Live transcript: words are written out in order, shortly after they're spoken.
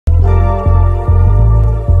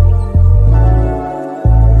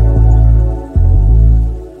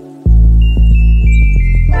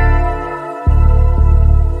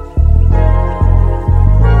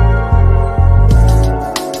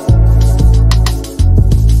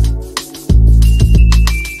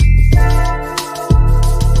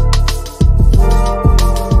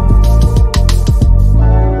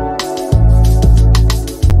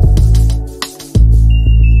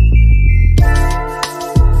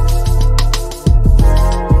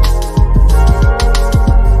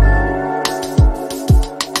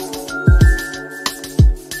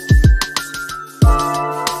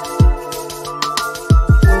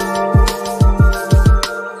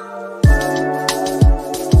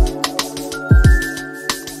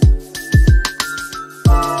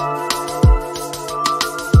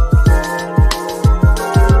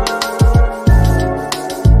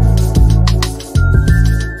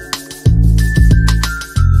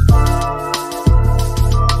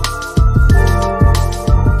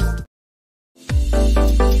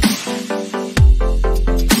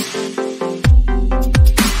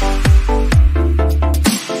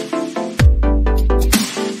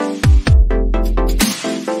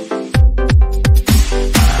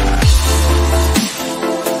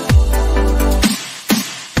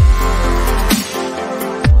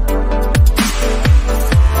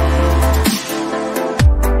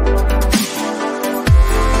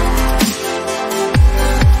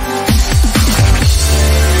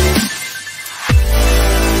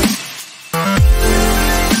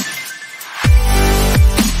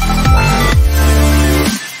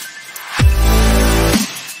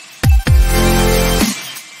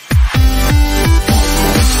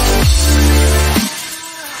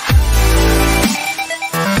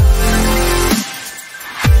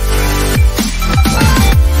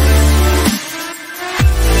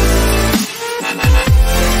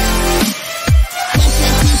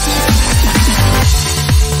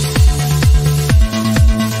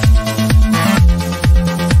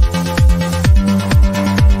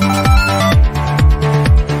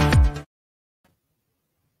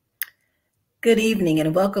Good evening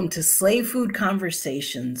and welcome to Slave Food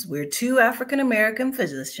Conversations. We're two African-American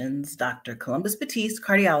physicians, Dr. Columbus Batiste,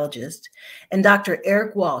 cardiologist, and Dr.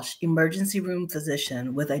 Eric Walsh, emergency room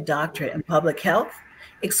physician with a doctorate in public health,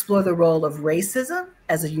 explore the role of racism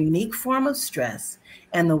as a unique form of stress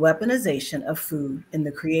and the weaponization of food in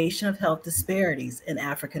the creation of health disparities in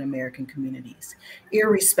African-American communities,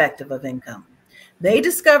 irrespective of income. They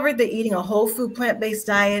discovered that eating a whole food plant-based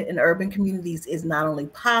diet in urban communities is not only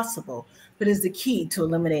possible, but is the key to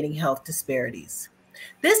eliminating health disparities.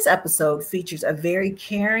 This episode features a very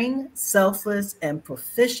caring, selfless, and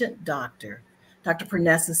proficient doctor, Dr.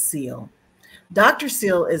 Pernessa Seele. Dr.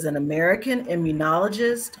 Seele is an American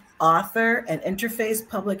immunologist, author, and interfaith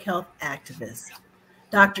public health activist.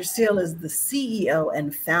 Dr. Seele is the CEO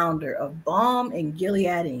and founder of Balm and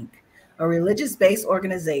Gilead Inc., a religious-based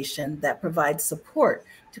organization that provides support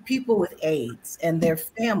to people with AIDS and their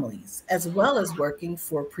families, as well as working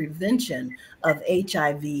for prevention of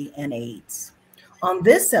HIV and AIDS. On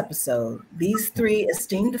this episode, these three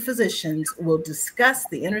esteemed physicians will discuss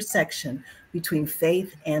the intersection between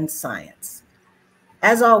faith and science.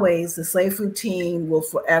 As always, the Slave Food team will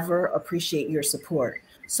forever appreciate your support.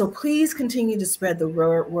 So please continue to spread the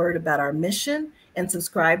word about our mission and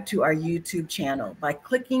subscribe to our YouTube channel by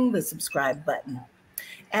clicking the subscribe button.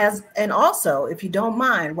 And also, if you don't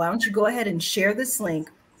mind, why don't you go ahead and share this link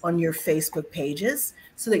on your Facebook pages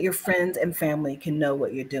so that your friends and family can know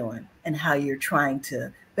what you're doing and how you're trying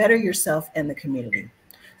to better yourself and the community.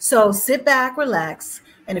 So sit back, relax,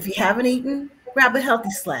 and if you haven't eaten, grab a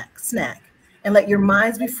healthy snack and let your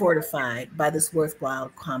minds be fortified by this worthwhile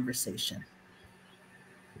conversation.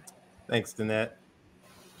 Thanks, Danette.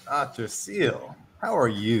 Dr. Seele, how are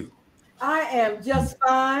you? I am just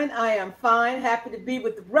fine. I am fine. Happy to be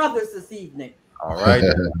with the brothers this evening. All right.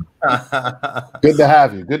 Good to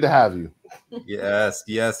have you. Good to have you.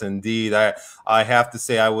 Yes, indeed. I have to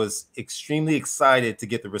say I was extremely excited to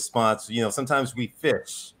get the response. You know, sometimes we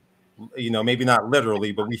fish, maybe not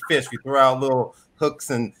literally, but we fish. We throw out little hooks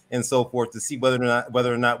and so forth to see whether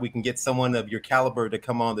or not we can get someone of your caliber to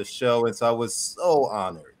come on the show. And so I was so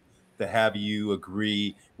honored to have you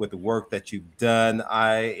agree with the work that you've done.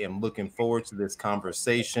 I am looking forward to this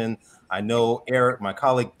conversation. I know Eric, my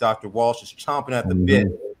colleague, Dr. Walsh, is chomping at the bit,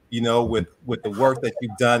 with the work that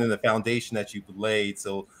you've done and the foundation that you've laid.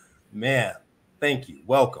 So, man, thank you.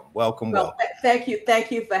 Welcome. Thank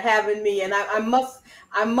you for having me. And I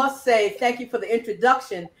must say thank you for the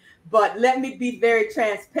introduction. But let me be very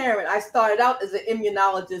transparent. I started out as an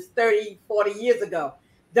immunologist 30, 40 years ago.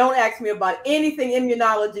 Don't ask me about anything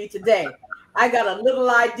immunology today. I got a little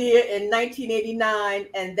idea in 1989,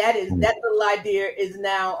 and that little idea is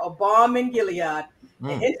now a Balm in Gilead,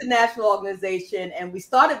 an international organization, and we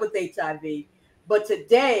started with HIV. But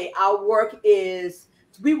today, our work is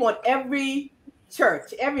we want every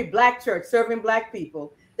church, every Black church serving Black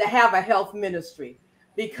people to have a health ministry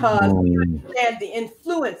because we understand the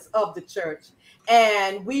influence of the church.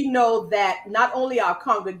 And we know that not only our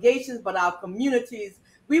congregations, but our communities,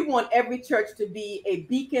 we want every church to be a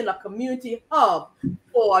beacon, a community hub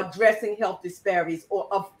for addressing health disparities or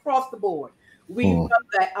across the board. We run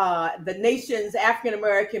the nation's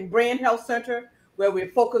African-American Brain Health Center, where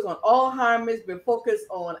we're focused on Alzheimer's, we're focused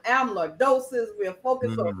on amyloidosis, we're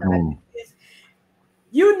focused on diabetes.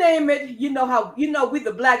 You name it, we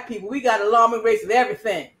the Black people, we got alarming rates of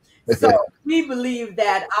everything. So we believe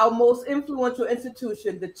that our most influential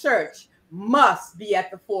institution, the church, must be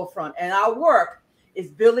at the forefront. And our work is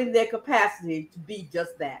building their capacity to be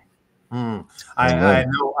just that. I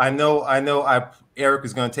know. Eric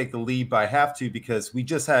is going to take the lead, but I have to because we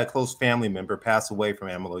just had a close family member pass away from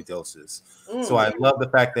amyloidosis. So I love the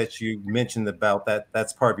fact that you mentioned about that.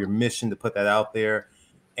 That's part of your mission to put that out there.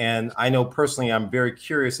 And I know personally, I'm very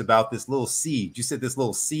curious about this little seed. You said this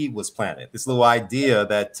little seed was planted, this little idea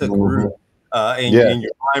that took root in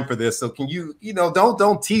your mind for this. So can you,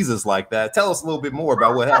 don't tease us like that. Tell us a little bit more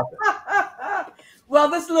about what happened. Well,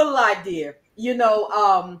 this little idea, in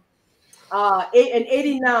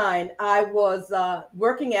 '89, I was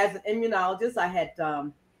working as an immunologist. I had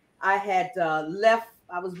left.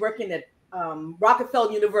 I was working at Rockefeller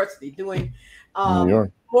University doing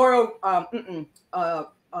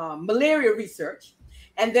malaria research,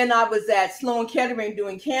 and then I was at Sloan Kettering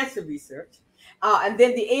doing cancer research. And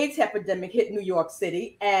then the AIDS epidemic hit New York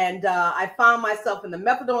City, and I found myself in the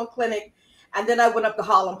methadone clinic, and then I went up to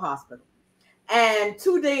Harlem Hospital. And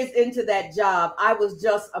 2 days into that job, I was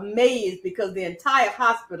just amazed because the entire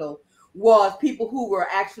hospital was people who were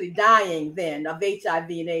actually dying then of HIV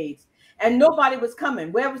and AIDS. And nobody was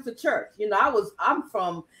coming. Where was the church? I'm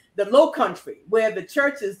from the Low Country, where the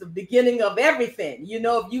church is the beginning of everything. You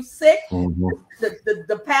know, if you sick,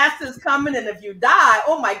 the pastor's coming, and if you die,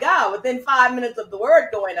 oh my God, within 5 minutes of the word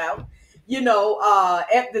going out, you know,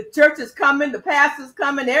 if the church is coming, the pastor's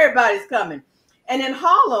coming, everybody's coming. And in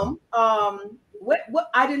Harlem, what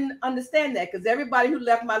I didn't understand that, because everybody who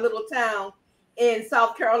left my little town in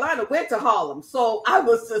South Carolina went to Harlem, so I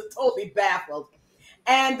was just totally baffled.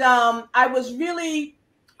 And I was really,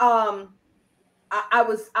 I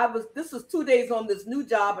was. This was 2 days on this new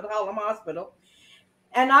job at Harlem Hospital,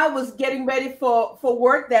 and I was getting ready for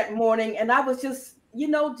work that morning, and I was just, you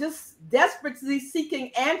know, just desperately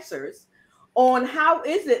seeking answers on how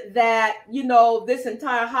is it that, you know, this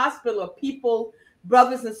entire hospital of people,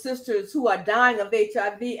 brothers and sisters who are dying of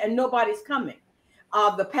HIV, and nobody's coming.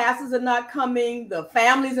 The pastors are not coming, the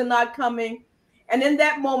families are not coming. And in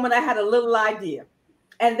that moment, I had a little idea.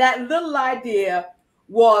 And that little idea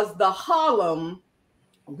was the Harlem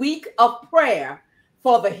Week of Prayer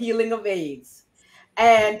for the Healing of AIDS.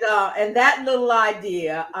 And that little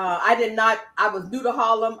idea, I was new to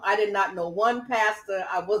Harlem. I did not know one pastor.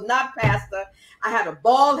 I was not pastor. I had a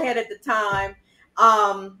bald head at the time.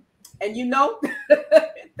 And you know,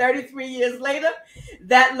 33 years later,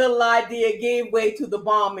 that little idea gave way to the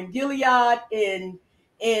Balm in Gilead in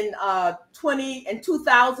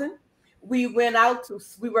 2000. We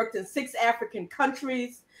worked in 6 African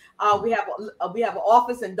countries. We have an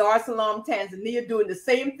office in Dar es Salaam, Tanzania, doing the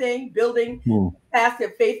same thing, building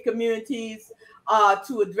passive faith communities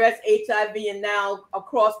to address HIV, and now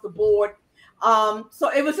across the board. So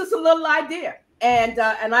it was just a little idea, and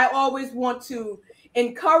I always want to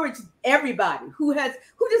encourage everybody who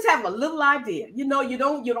just have a little idea. You know, you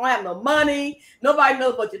don't have no money, nobody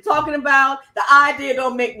knows what you're talking about, the idea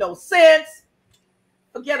don't make no sense.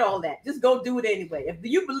 Forget all that. Just go do it anyway. If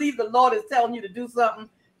you believe the Lord is telling you to do something,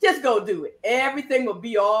 just go do it. Everything will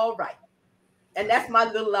be all right. And that's my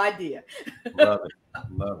little idea. Love it.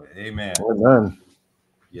 Love it. Amen. Amen.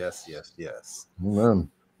 Yes, yes, yes.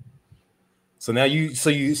 Amen. So now you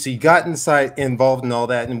got involved in all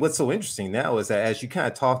that. And what's so interesting now is that as you kind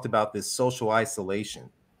of talked about this social isolation,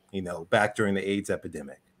 you know, back during the AIDS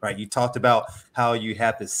epidemic, right? You talked about how you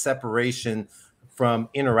had this separation from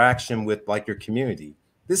interaction with like your community.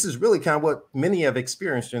 This is really kind of what many have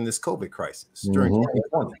experienced during this COVID crisis during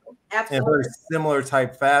 2020. Absolutely. In a very similar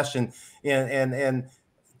type fashion. And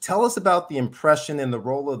tell us about the impression and the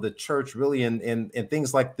role of the church really in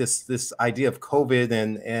things like this idea of COVID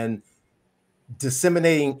and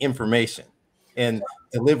disseminating information and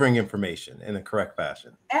delivering information in a correct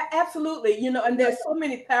fashion. Absolutely. You know, and there's so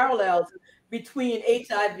many parallels between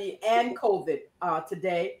HIV and COVID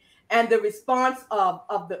today, and the response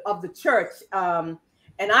of the church.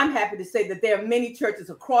 And I'm happy to say that there are many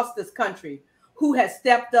churches across this country who have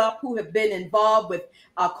stepped up, who have been involved with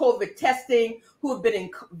COVID testing, who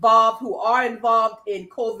are involved in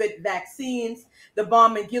COVID vaccines. The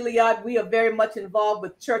Balm in Gilead, we are very much involved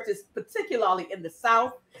with churches, particularly in the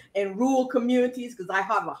South and rural communities, because I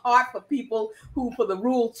have a heart for people for the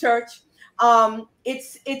rural church.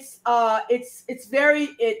 It's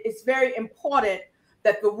very important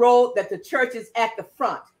that the church is at the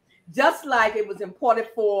front, just like it was important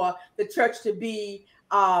for the church to be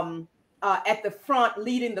at the front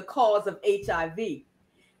leading the cause of HIV.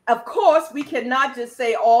 Of course, we cannot just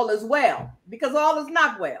say all is well, because all is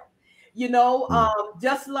not well. You know,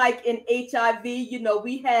 just like in HIV,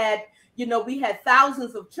 we had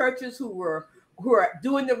thousands of churches who were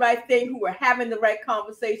doing the right thing, who were having the right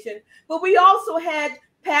conversation, but we also had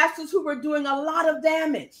pastors who were doing a lot of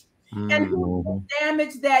damage. And who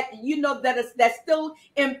damage that's still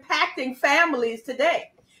impacting families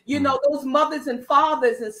today. You know, those mothers and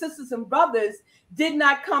fathers and sisters and brothers did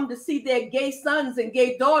not come to see their gay sons and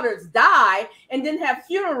gay daughters die and didn't have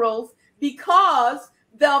funerals because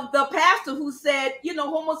the pastor who said,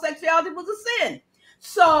 homosexuality was a sin.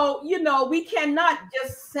 So, we cannot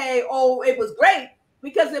just say, oh, it was great,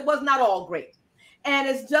 because it was not all great. And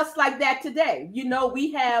it's just like that today.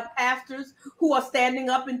 We have pastors who are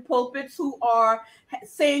standing up in pulpits who are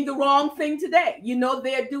saying the wrong thing today.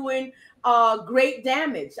 They're doing great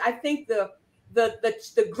damage. I think the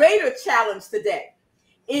greater challenge today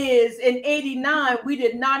is in '89, we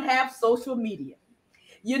did not have social media.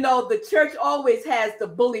 The church always has the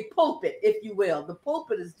bully pulpit, if you will. The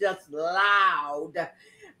pulpit is just loud.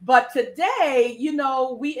 But today,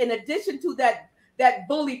 we, in addition to that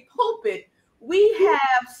bully pulpit, we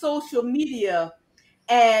have social media.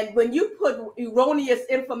 And when you put erroneous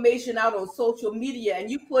information out on social media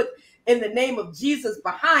and you put in the name of Jesus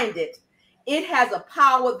behind it, it has a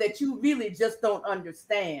power that you really just don't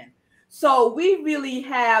understand. So we really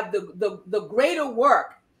have the greater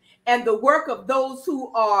work and the work of those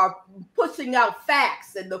who are pushing out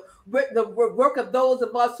facts, and the work of those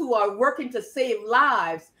of us who are working to save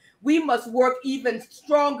lives, we must work even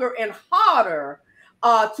stronger and harder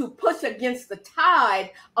to push against the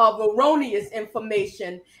tide of erroneous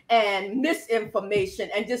information and misinformation,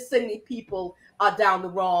 and just sending people down the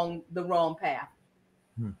wrong path.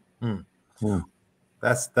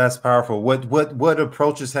 That's powerful. What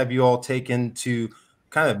approaches have you all taken to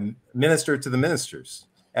kind of minister to the ministers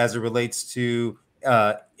as it relates to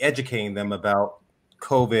educating them about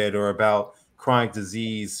COVID or about chronic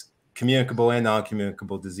disease, communicable and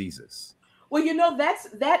non-communicable diseases? Well,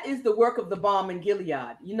 that is the work of the Balm and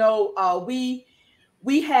Gilead.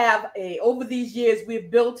 We have over these years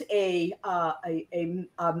we've built a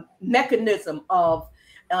mechanism of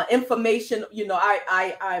information.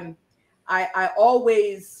 I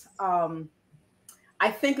always I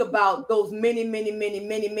think about those many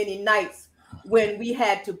nights when we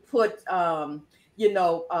had to put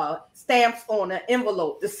stamps on an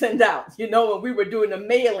envelope to send out. When we were doing a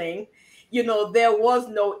mailing. There was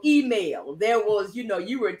no email. There was,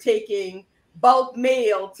 you were taking bulk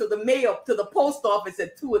mail to the post office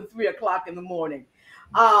at 2 and 3 o'clock in the morning.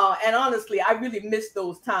 And honestly, I really miss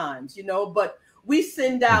those times, but we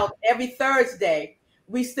send out every Thursday,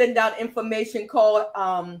 we send out information called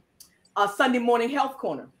a Sunday Morning Health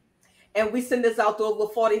Corner. And we send this out to over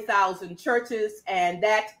 40,000 churches, and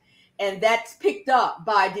that's picked up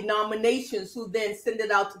by denominations who then send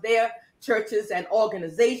it out to their churches, and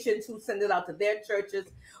organizations who send it out to their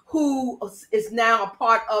churches, who is now a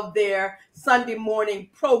part of their Sunday morning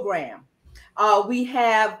program. We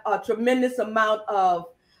have a tremendous amount of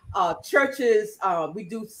churches. We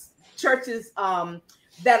do churches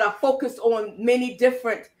that are focused on many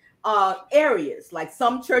different areas. Like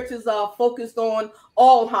some churches are focused on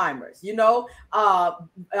Alzheimer's.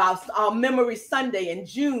 Our Memory Sunday in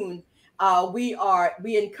June, we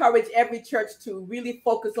encourage every church to really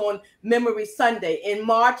focus on Memory Sunday. In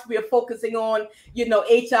March, we are focusing on,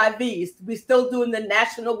 HIV. We're still doing the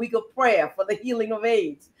National Week of Prayer for the healing of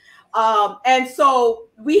AIDS. And so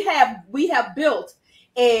we have built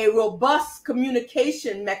a robust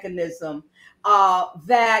communication mechanism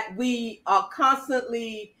that we are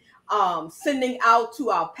constantly sending out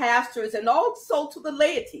to our pastors and also to the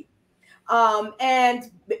laity. And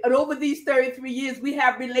over these 33 years, we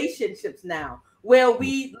have relationships now where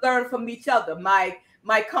we learn from each other. My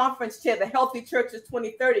conference chair, the Healthy Churches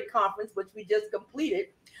 2030 conference, which we just completed,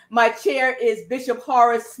 my chair is Bishop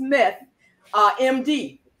Horace Smith,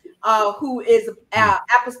 MD, who is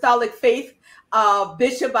Apostolic Faith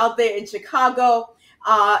bishop out there in Chicago.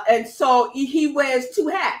 And so he wears two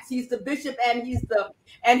hats. He's the bishop and he's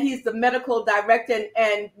the medical director.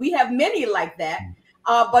 And we have many like that.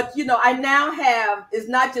 But I now have, it's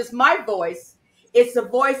not just my voice, it's the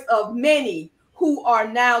voice of many who are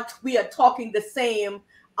now, we are talking the same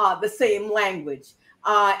language.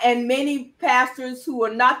 And many pastors who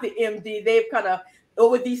are not the MD, they've kind of,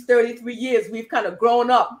 over these 33 years, we've kind of grown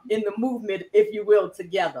up in the movement, if you will,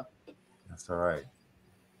 together. That's all right.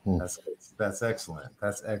 That's excellent.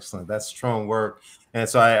 That's excellent. That's strong work. And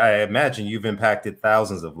so I imagine you've impacted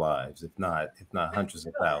thousands of lives, if not hundreds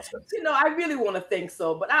of thousands. I really want to think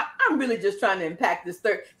so, but I'm really just trying to impact this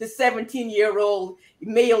 17-year-old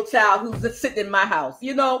male child who's just sitting in my house.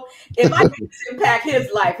 If I can impact his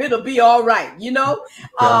life, it'll be all right.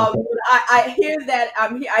 I hear that.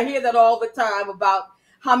 I hear that all the time about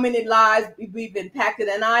how many lives we've impacted,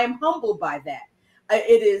 and I am humbled by that.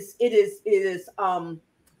 It is.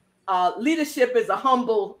 Leadership is a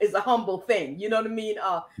humble thing. You know what I mean?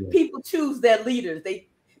 People choose their leaders.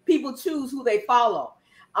 People choose who they follow.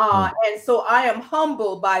 And so I am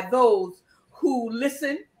humbled by those who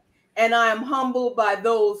listen, and I am humbled by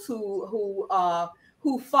those who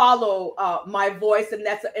follow my voice. And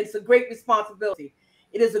it's a great responsibility.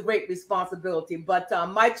 It is a great responsibility. But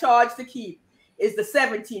my charge to keep is the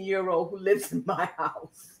 17-year-old who lives in my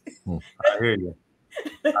house. I hear you.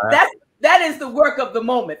 That is the work of the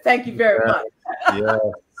moment. Thank you very much. Yes.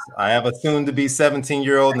 I have a soon-to-be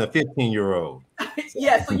 17-year-old and a 15-year-old.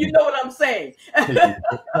 Yeah, so you know what I'm saying.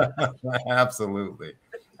 Absolutely.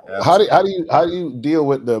 How do you deal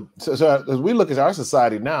with so as we look at our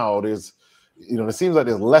society now, there's it seems like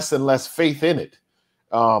there's less and less faith in it.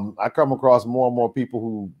 I come across more and more people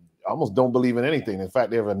who almost don't believe in anything. In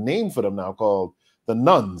fact, they have a name for them now called the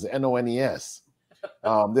nuns, N-O-N-E-S.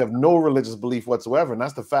 They have no religious belief whatsoever, and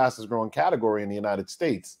that's the fastest growing category in the United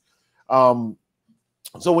States. So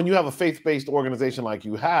when you have a faith-based organization like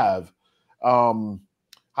you have, how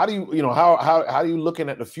do you looking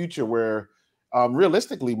at the future where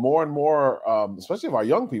realistically, more and more, especially of our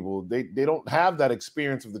young people, they don't have that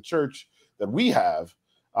experience of the church that we have.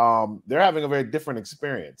 They're having a very different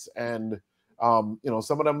experience, and some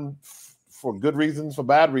of them for good reasons, for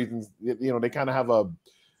bad reasons, they kind of have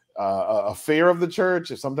a fear of the church,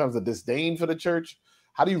 or sometimes a disdain for the church.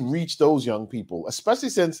 How do you reach those young people, especially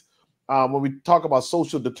since when we talk about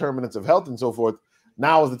social determinants of health and so forth,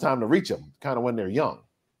 now is the time to reach them, kind of when they're young?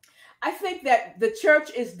 I think that the church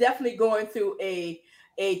is definitely going through a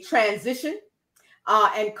transition,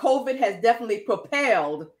 and COVID has definitely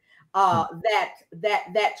propelled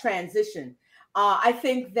that transition. I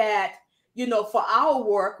think that for our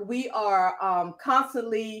work, we are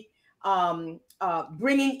constantly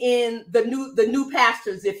bringing in the new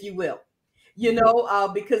pastors, if you will,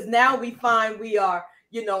 because now we find we are,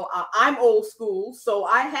 I'm old school, so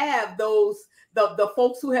I have those the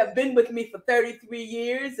folks who have been with me for 33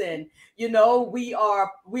 years, and we are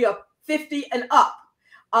 50 and up,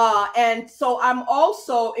 and so I'm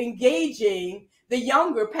also engaging the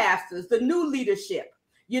younger pastors, the new leadership,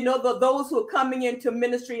 those who are coming into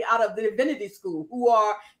ministry out of the divinity school, who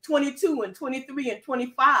are 22 and 23 and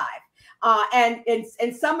 25,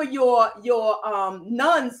 and some of your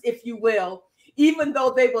nuns, if you will, even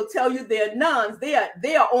though they will tell you they're nuns, they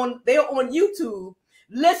are on YouTube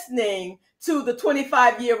listening to the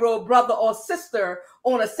 25-year-old brother or sister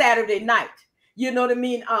on a Saturday night. You know what I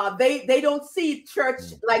mean? They don't see church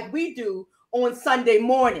like we do on Sunday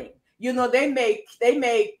morning. They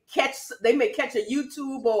may catch a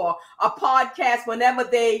YouTube or a podcast whenever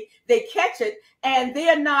they catch it, and they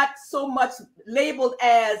are not so much labeled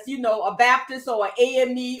as a Baptist or an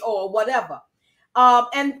AME or whatever.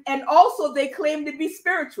 And also they claim to be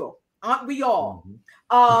spiritual, aren't we all?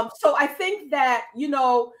 So I think that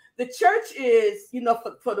the church is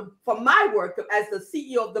for my work as the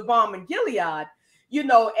CEO of the Balm and Gilead,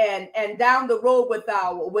 and down the road with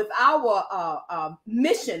our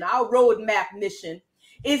mission, our roadmap mission,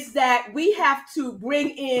 is that we have to bring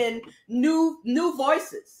in new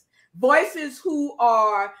voices who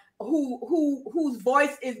are whose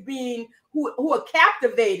voice is being who are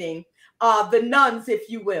captivating the nuns, if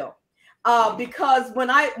you will, because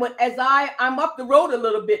I'm up the road a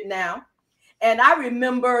little bit now, and I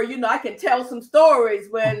remember, I can tell some stories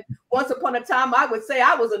when once upon a time I would say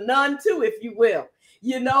I was a nun too, if you will,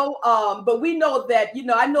 but we know that,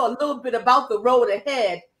 I know a little bit about the road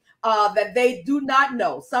ahead that they do not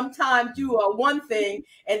know. Sometimes you are one thing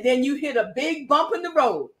and then you hit a big bump in the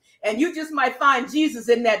road, and you just might find Jesus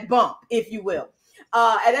in that bump, if you will.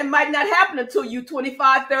 And it might not happen until you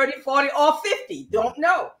 25, 30, 40, or 50. Don't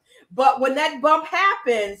know. But when that bump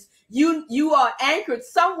happens, you are anchored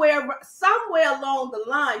somewhere along the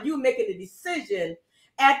line. You're making a decision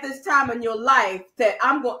at this time in your life that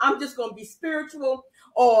I'm just going to be spiritual,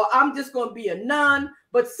 or I'm just going to be a nun.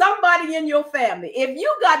 But somebody in your family, if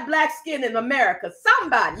you got black skin in America,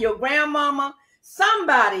 somebody, your grandmama,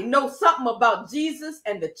 somebody knows something about Jesus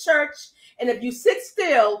and the church. And if you sit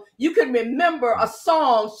still, you can remember a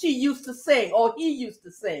song she used to sing or he used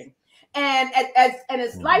to sing. And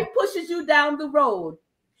as life pushes you down the road,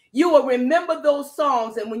 you will remember those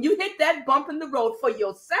songs. And when you hit that bump in the road for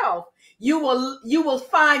yourself, you will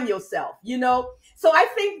find yourself, So I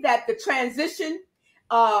think that the transition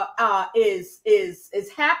is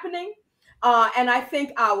happening. And I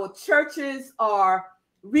think our churches are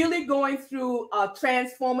really going through a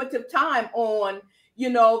transformative time on,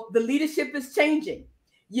 the leadership is changing.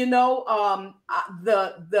 The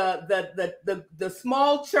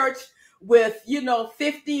small church with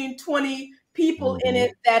 15, 20 people in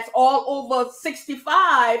it that's all over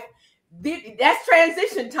 65, that's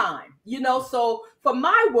transition time. So for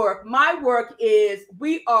my work is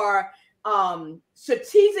we are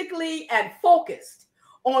strategically and focused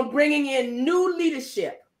on bringing in new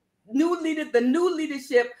leadership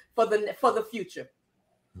for the future.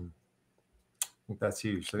 That's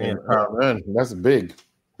huge. Man, that's big.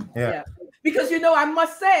 Yeah. Because I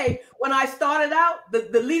must say, when I started out,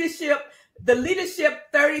 the leadership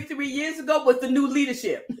 33 years ago was the new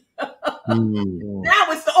leadership. Now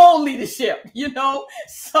it's the old leadership,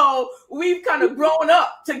 So we've kind of grown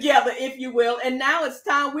up together, if you will, and now it's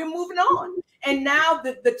time we're moving on. And now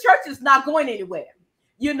the church is not going anywhere.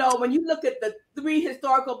 When you look at the three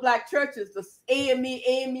historical black churches, the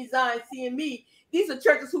AME, Zion, CME, these are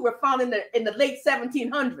churches who were founded in the late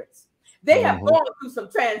 1700s. They have gone through some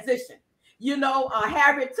transition.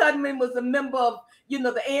 Harriet Tubman was a member of,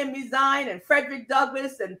 the AME Zion, and Frederick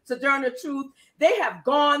Douglass and Sojourner Truth. They have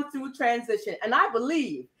gone through transition. And I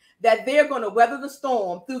believe that they're going to weather the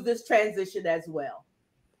storm through this transition as well.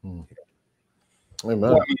 Amen.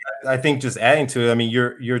 Well, I think just adding to it, I mean,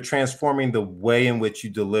 you're transforming the way in which you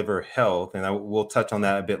deliver health, and we'll touch on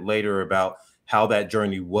that a bit later about how that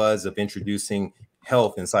journey was of introducing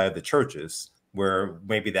health inside of the churches, where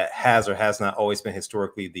maybe that has or has not always been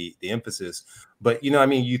historically the emphasis. But I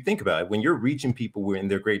mean, you think about it, when you're reaching people who are in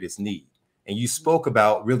their greatest need, and you spoke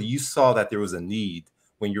about really, you saw that there was a need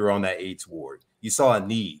when you were on that AIDS ward. You saw a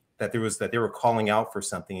need that they were calling out for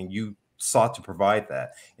something, and you sought to provide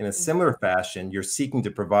that. In a similar fashion, you're seeking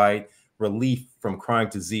to provide relief from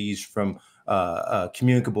chronic disease, from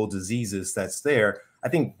communicable diseases that's there. I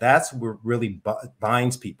think that's what really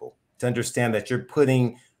binds people, to understand that you're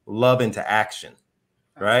putting love into action,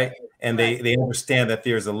 right? And they understand that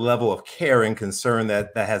there's a level of care and concern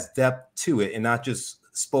that has depth to it, and not just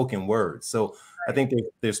spoken words. So I think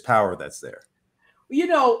there's power that's there.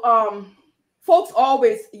 Folks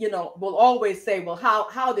always, will always say, well,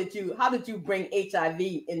 how did you bring HIV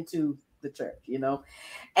into the church,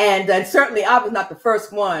 And certainly I was not the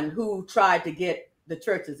first one who tried to get the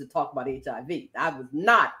churches to talk about HIV. I was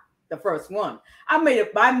not the first one. I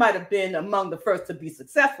might have been among the first to be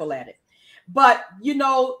successful at it. But,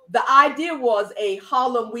 the idea was a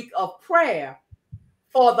Harlem week of prayer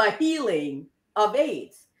for the healing of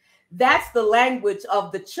AIDS. That's the language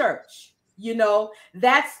of the church.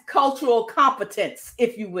 That's cultural competence,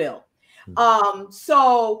 if you will.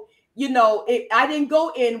 So, I didn't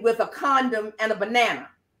go in with a condom and a banana.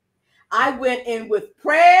 I went in with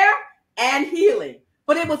prayer and healing,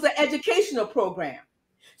 but it was an educational program.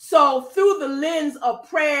 So through the lens of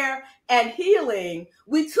prayer and healing,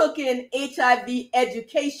 we took in HIV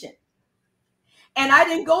education. And I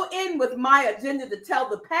didn't go in with my agenda to tell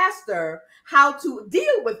the pastor how to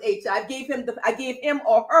deal with HIV. I gave him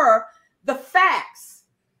or her the facts,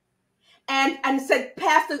 and said,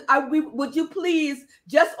 Pastor, would you please,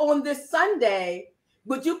 just on this Sunday,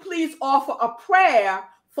 would you please offer a prayer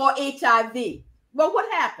for HIV? Well, what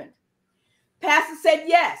happened? Pastor said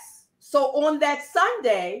yes. So on that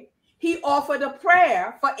Sunday, he offered a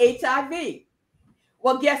prayer for HIV.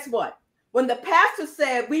 Well, guess what? When the pastor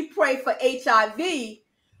said we pray for HIV,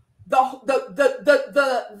 the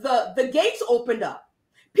gates opened up.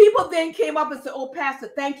 People then came up and said, oh, Pastor,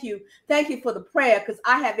 thank you for the prayer because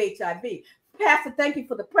I have HIV. Pastor, thank you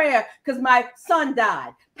for the prayer because my son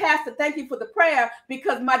died. Pastor, thank you for the prayer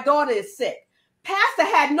because my daughter is sick. Pastor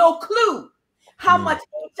had no clue how much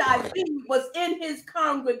HIV was in his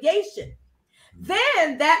congregation.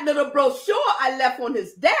 Then that little brochure I left on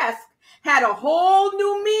his desk had a whole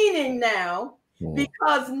new meaning now,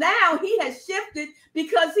 because now he has shifted,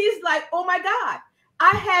 because he's like, oh my God,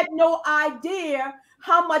 I had no idea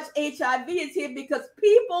how much HIV is here, because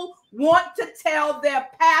people want to tell their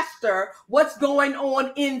pastor what's going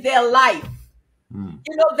on in their life.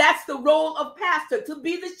 That's the role of pastor, to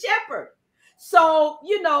be the shepherd. So,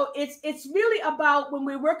 it's really about, when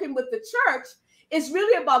we're working with the church, it's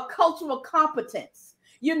really about cultural competence.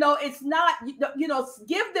 It's not,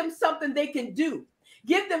 give them something they can do.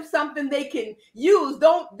 Give them something they can use.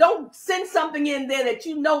 Don't send something in there that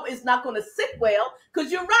is not going to sit well,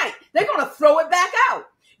 because you're right. They're going to throw it back out.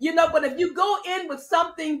 But if you go in with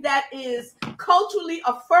something that is culturally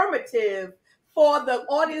affirmative for the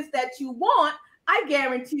audience that you want, I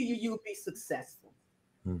guarantee you'll be successful.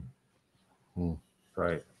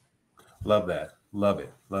 Right. Love that. Love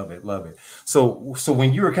it. Love it. Love it. So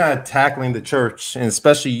when you were kind of tackling the church, and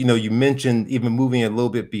especially, you mentioned even moving a little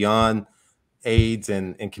bit beyond AIDS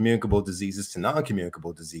and communicable diseases to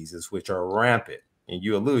non-communicable diseases, which are rampant. And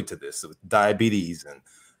you alluded to this, so diabetes and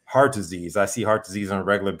heart disease. I see heart disease on a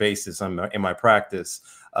regular basis in my practice.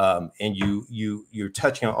 And you're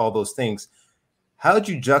touching on all those things. How did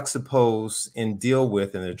you juxtapose and deal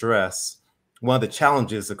with and address one of the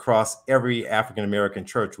challenges across every African-American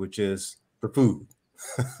church, which is the food?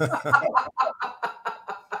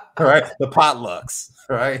 All right. The potlucks,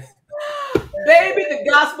 right? Baby, the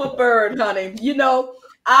gospel bird, honey.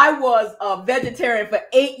 I was a vegetarian for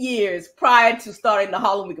 8 years prior to starting the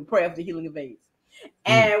Harlem Week of Prayer for the Healing of AIDS.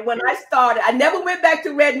 And when I started, I never went back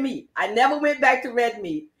to red meat.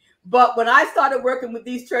 But when I started working with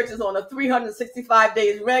these churches on a 365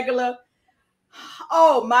 days regular,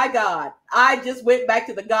 oh my God, I just went back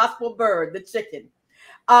to the gospel bird, the chicken.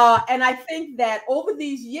 And I think that over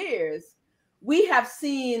these years, we have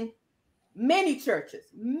seen many churches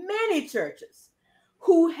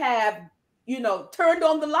who have, turned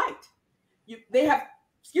on the light. They have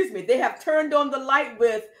turned on the light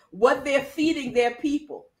with what they're feeding their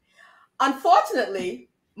people. Unfortunately,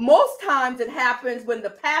 most times it happens when the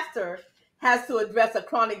pastor has to address a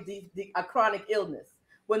chronic illness,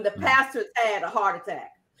 when the pastor's had a heart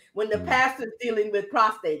attack, when the pastor's dealing with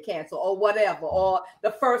prostate cancer or whatever, or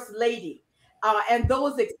the first lady. And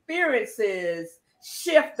those experiences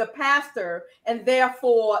shift the pastor, and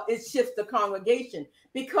therefore it shifts the congregation,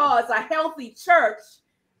 because a healthy church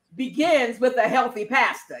begins with a healthy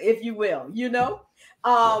pastor, if you will, you know.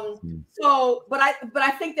 So, but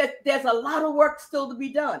I think that there's a lot of work still to be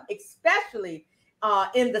done, especially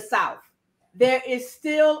in the South. There is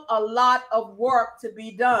still a lot of work to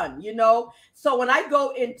be done, you know. So when I go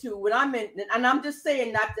into, when I'm in, and I'm just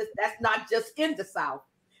saying that's not just in the South,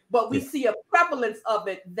 but we see a prevalence of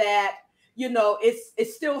it that, you know,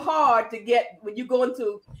 it's still hard to get, when you go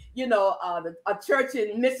into, you know, a church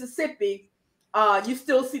in Mississippi, you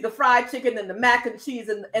still see the fried chicken and the mac and cheese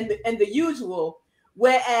and the usual.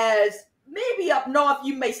 Whereas maybe up north,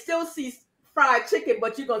 you may still see fried chicken,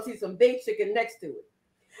 but you're going to see some baked chicken next to it.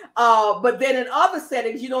 But then in other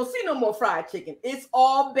settings, you don't see no more fried chicken. It's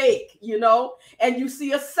all baked, you know, and you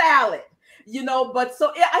see a salad, you know. But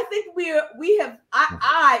so I think we have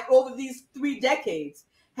over these 3 decades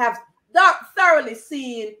have not thoroughly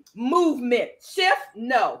seen movement shift,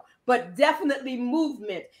 no, but definitely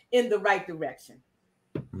movement in the right direction.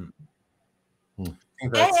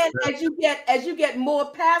 And as you get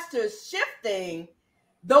more pastors shifting,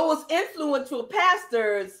 those influential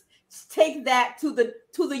pastors take that to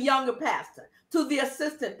the younger pastor, to the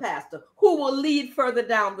assistant pastor, who will lead further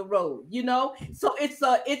down the road, you know. So it's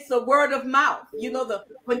a word of mouth, you know.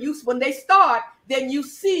 When they start, then you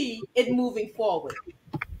see it moving forward.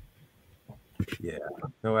 Yeah,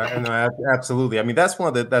 no, absolutely. I mean, that's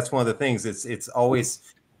one of the things. It's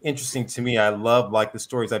always interesting to me. I love, like, the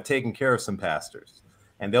stories. I've taken care of some pastors,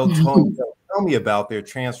 and they'll tell me about their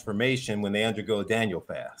transformation when they undergo a Daniel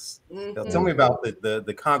fast. They'll tell me about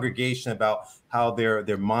the congregation, about how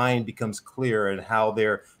their mind becomes clear, and how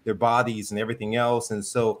their bodies and everything else, and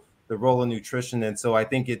so the role of nutrition. And so I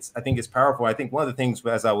think it's powerful. I think one of the things,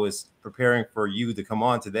 as I was preparing for you to come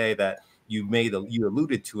on today, that you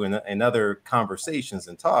alluded to in other conversations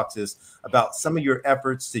and talks, is about some of your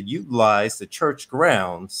efforts to utilize the church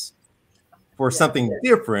grounds for something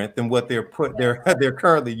different than what they're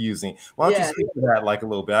currently using. Why don't you speak to that, like, a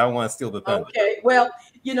little bit? I don't want to steal the thunder. Okay, well,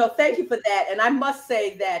 you know, thank you for that. And I must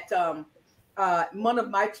say that one of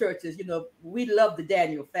my churches, you know, we love the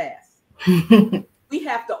Daniel fast. We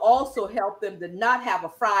have to also help them to not have a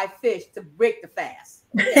fried fish to break the fast.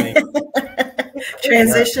 Okay?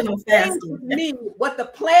 Transitional fasting. Me, what the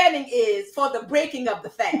planning is for the breaking of the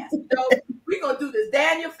fast. So we're gonna do this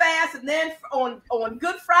Daniel fast, and then on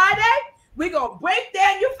Good Friday, we're gonna break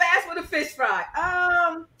Daniel fast with a fish fry.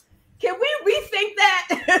 Can we rethink that?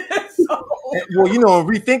 Well, you know,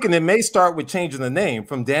 rethinking it may start with changing the name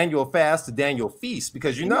from Daniel fast to Daniel feast,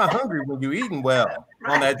 because you're not hungry when you're eating well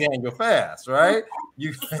on that Daniel fast, right?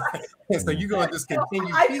 So you're gonna just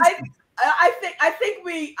continue. I think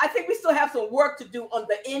we still have some work to do on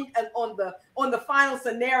the end and on the final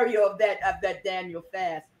scenario of that Daniel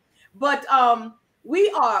fast. But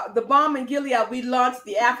we are the Balm and Gilead. We launched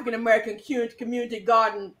the African American Community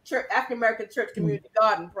Garden Church, African American Church Community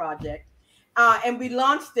Garden Project, and we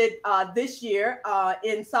launched it this year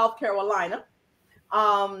in South Carolina,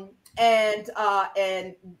 and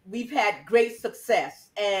we've had great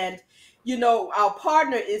success. And you know, our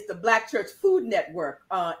partner is the Black Church Food Network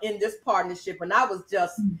in this partnership, and I was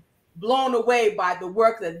just blown away by the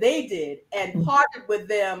work that they did, and partnered with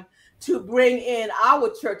them to bring in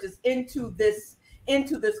our churches into this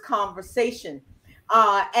conversation.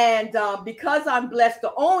 And because I'm blessed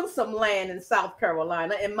to own some land in South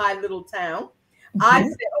Carolina, in my little town, I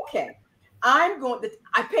said, okay, I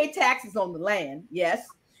pay taxes on the land. Yes,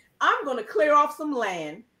 I'm going to clear off some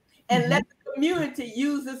land and let the community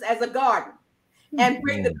use this as a garden and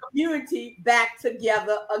bring the community back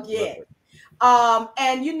together again.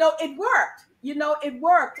 And, you know, it worked. You know, it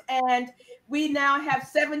worked. And we now have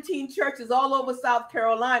 17 churches all over South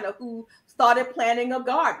Carolina who started planting a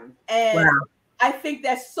garden. And I think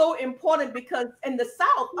that's so important, because in the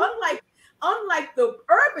South, unlike the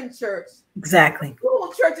urban church, exactly,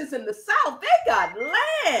 rural churches in the South, they got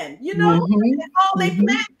land, you know, and all they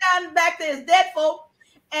plant down back there is dead folk.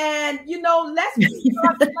 And, you know, let's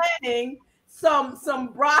start planting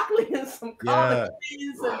some broccoli and some collard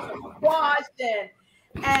greens and some squash,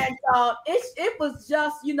 and it was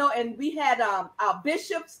just, you know, and we had our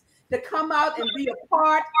bishops to come out and be a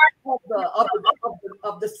part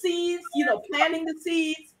of the seeds, you know, planting the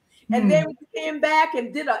seeds. And then we came back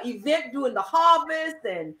and did an event during the harvest,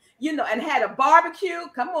 and, you know, and had a barbecue.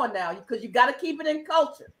 Come on now, because you got to keep it in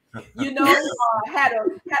culture. Had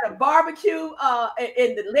a barbecue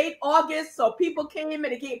in the late August. So people came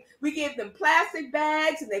and we gave them plastic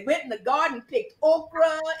bags, and they went in the garden, picked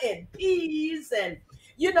okra and peas, and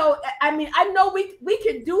I mean, I know we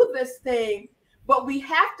can do this thing, but we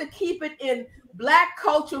have to keep it in Black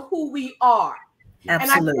culture, who we are.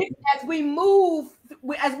 Absolutely. And I think as we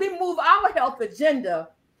move our health agenda,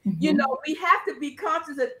 we have to be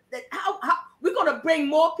conscious that how we're going to bring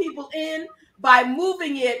more people in by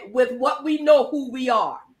moving it with what we know who we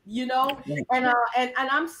are, and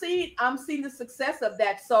I'm seeing the success of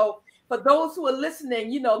that. So for those who are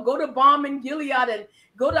listening, go to Balm and Gilead and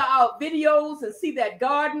go to our videos and see that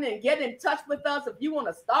garden and get in touch with us if you want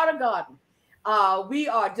to start a garden. We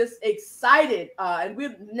are just excited, and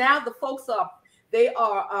the folks are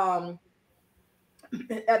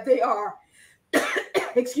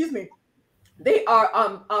excuse me. They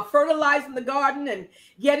are fertilizing the garden and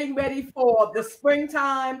getting ready for the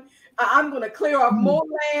springtime. I'm going to clear up more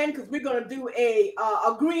land because we're going to do a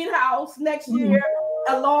greenhouse next year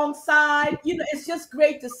alongside. It's just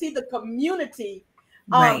great to see the community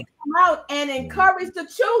come out and encourage the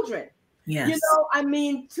children. Yes. I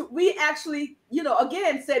mean, we actually,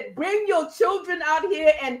 again said, bring your children out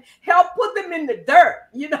here and help put them in the dirt.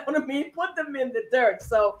 You know what I mean? Put them in the dirt.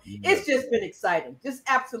 So it's just been exciting, just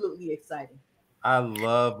absolutely exciting. I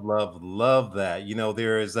love that.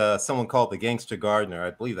 There is someone called the Gangster Gardener.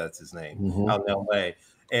 I believe that's his name out in LA.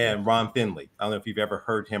 And Ron Finley. I don't know if you've ever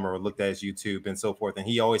heard him or looked at his YouTube and so forth. And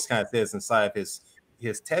he always kind of says inside of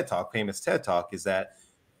his TED Talk, famous TED Talk, is that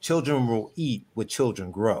children will eat what children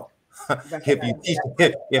grow.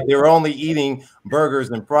 If they're only eating burgers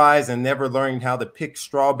and fries and never learning how to pick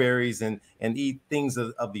strawberries and eat things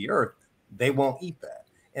of the earth, they won't eat that.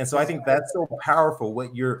 And so I think that's so powerful,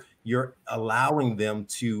 what you're allowing them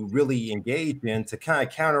to really engage in, to kind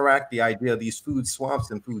of counteract the idea of these food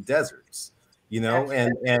swamps and food deserts,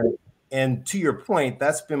 and to your point,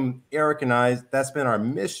 that's been Eric and I, that's been our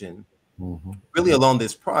mission really along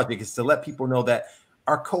this project, is to let people know that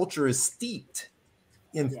our culture is steeped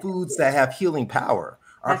in foods that have healing power.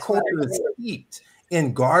 Our culture is steeped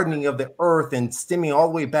in gardening of the earth and stemming all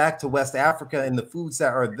the way back to West Africa and the foods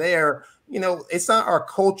that are there. It's not our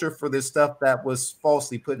culture for this stuff that was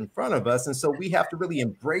falsely put in front of us. And so we have to really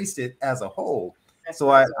embrace it as a whole. So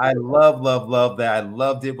I love that. I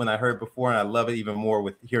loved it when I heard it before, and I love it even more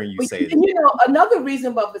with hearing you say it. And another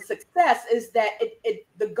reason of the success is that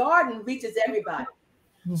the garden reaches everybody.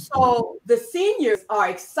 So the seniors are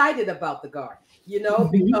excited about the garden,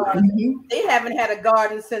 because they haven't had a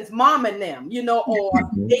garden since mom and them, or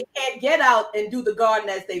they can't get out and do the garden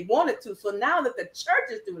as they wanted to. So now that the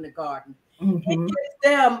church is doing the garden, it gives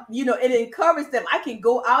them, it encourages them. I can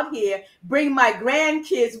go out here, bring my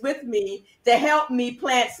grandkids with me to help me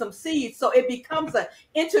plant some seeds. So it becomes an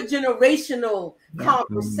intergenerational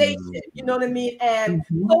conversation, you know what I mean? And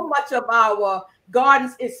so much of our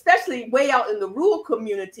gardens, especially way out in the rural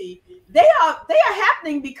community, they are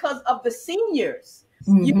happening because of the seniors,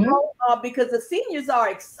 because the seniors are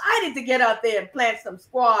excited to get out there and plant some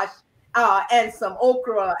squash and some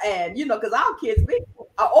okra, and because our kids think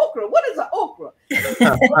okra. What is an okra?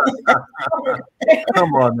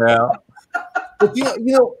 Come on now. But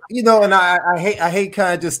and I hate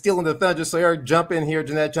kind of just stealing the thunder. So Eric, jump in here,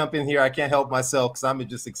 Jeanette, jump in here. I can't help myself because I'm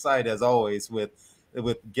just excited as always with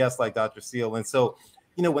guests like Dr. Seele. And so,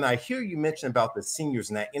 when I hear you mention about the seniors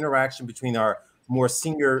and that interaction between our more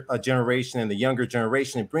senior generation and the younger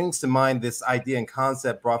generation, it brings to mind this idea and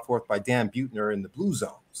concept brought forth by Dan Buettner in the Blue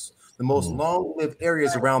Zones, the most long-lived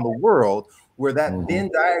areas around the world, where that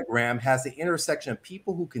Venn diagram has the intersection of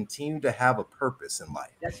people who continue to have a purpose in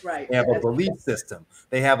life. That's right. They have a belief system.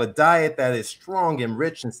 They have a diet that is strong and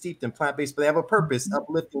rich and steeped in plant-based, but they have a purpose,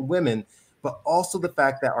 uplifting women, but also the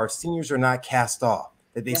fact that our seniors are not cast off,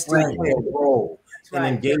 that they still play a role in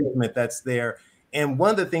engagement that's there. And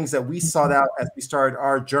one of the things that we sought out as we started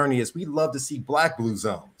our journey is we love to see Black Blue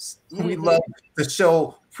Zones. We love to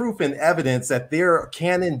show proof and evidence that there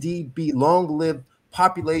can indeed be long-lived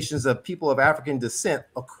populations of people of African descent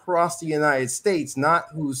across the United States, not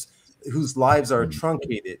whose lives are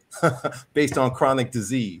truncated based on chronic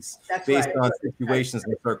disease, based on situations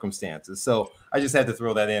and circumstances. So I just had to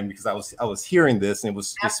throw that in because I was hearing this and it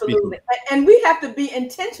was just absolutely. And we have to be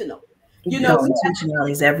intentional.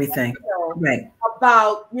 Intentionality is everything.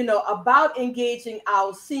 About engaging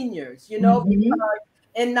our seniors, because,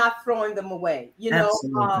 and not throwing them away.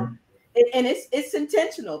 And it's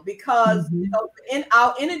intentional because in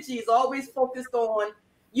our energy is always focused on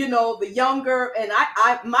the younger, and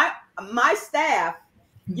my staff,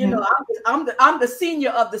 I'm the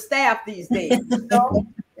senior of the staff these days.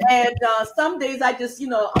 And some days I just,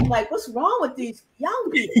 I'm like, what's wrong with these young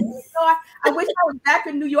people? I wish I was back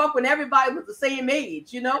in New York when everybody was the same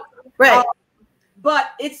age, Right.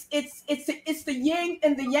 But it's the yin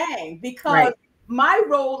and the yang, because Right. my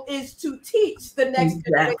role is to teach the next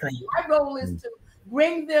Exactly. generation. My role is to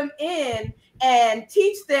bring them in and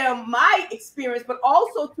teach them my experience, but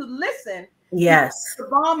also to listen. Yes. The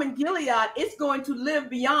Balm and Gilead is going to live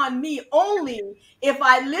beyond me only if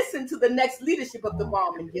I listen to the next leadership of the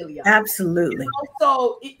Balm and Gilead. Absolutely.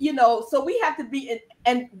 So we have to be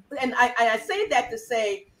and I say that to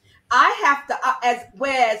say I have to,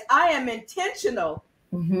 whereas I am intentional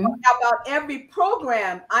about every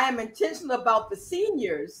program, I am intentional about the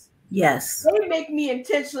seniors. Yes. They make me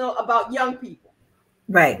intentional about young people.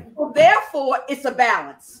 Right. So therefore, it's a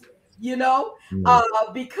balance,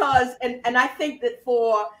 because and I think that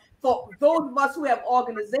for those of us who have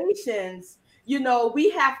organizations, we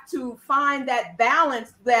have to find that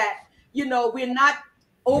balance that, we're not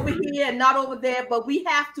over here and not over there, but we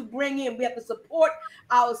have to we have to support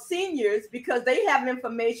our seniors because they have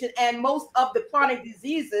information and most of the chronic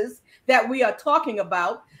diseases that we are talking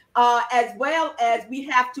about, as well as we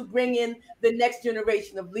have to bring in the next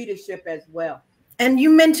generation of leadership as well. And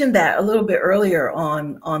you mentioned that a little bit earlier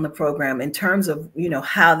on the program in terms of,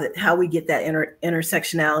 how we get that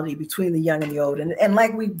intersectionality between the young and the old. And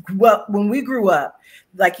like when we grew up,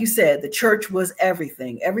 like you said, the church was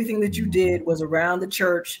everything. Everything that you did was around the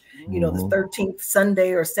church, the 13th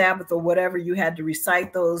Sunday or Sabbath or whatever, you had to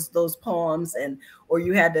recite those poems or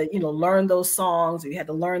you had to, learn those songs, or you had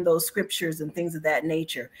to learn those scriptures and things of that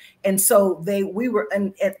nature. And so we were,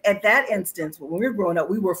 and at that instance, when we were growing up,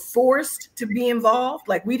 we were forced to be involved.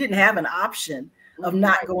 Like we didn't have an option of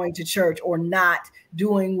not going to church or not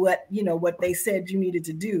doing what they said you needed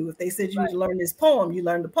to do. If they said you need to learn this poem, you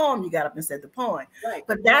learned the poem, you got up and said the poem. Right.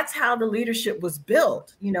 But that's how the leadership was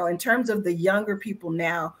built, in terms of the younger people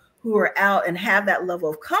now who are out and have that level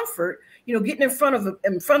of comfort, getting in front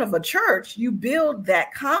of a church, you build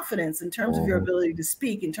that confidence in terms of your ability to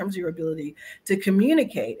speak, in terms of your ability to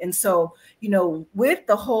communicate. And so, with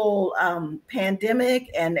the whole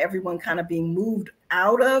pandemic and everyone kind of being moved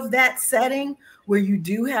out of that setting where you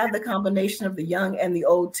do have the combination of the young and the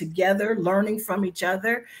old together, learning from each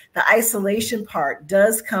other, the isolation part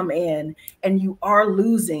does come in, and you are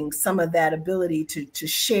losing some of that ability to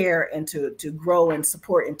share and to grow and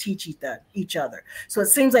support and teach each other. So it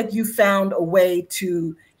seems like you found a way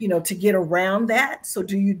to get around that. So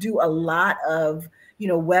do you do a lot of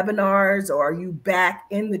webinars, or are you back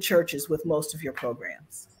in the churches with most of your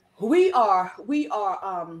programs? We are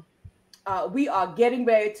getting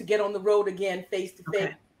ready to get on the road again, face to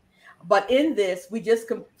face. But in this, we just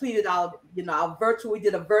completed our virtual. We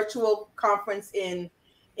did a virtual conference in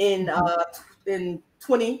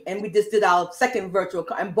 20, and we just did our second virtual,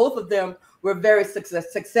 and both of them were very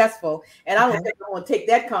successful. And I don't think I'm going to take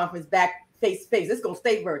that conference back face to face. It's going to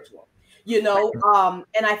stay virtual,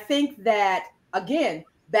 And I think that, again,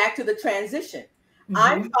 back to the transition.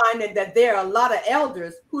 I'm finding that there are a lot of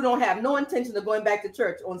elders who don't have no intention of going back to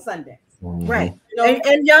church on Sunday. Right.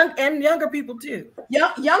 And younger people too.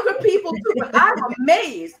 Younger people too. But I'm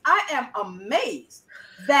amazed. I am amazed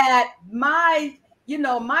that my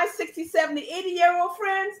 60, 70, 80-year-old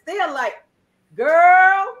friends, they are like,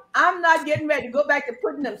 girl, I'm not getting ready to go back to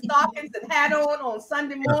putting them stockings and hat on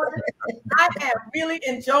Sunday morning. I am really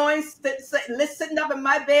enjoying sitting up in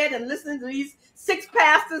my bed and listening to these 6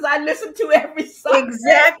 pastors I listen to every Sunday.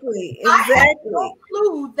 Exactly. I have no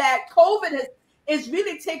clue that COVID is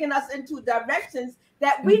really taking us into directions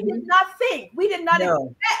that we did not think, we did not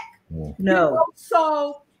expect. No.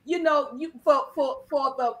 So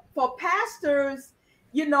for pastors,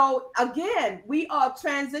 again, we are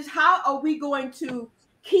transition. How are we going to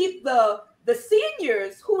keep the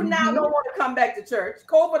seniors who now don't want to come back to church,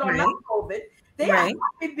 COVID or not COVID? They are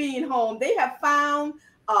happy being home. They have found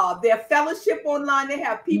their fellowship online. They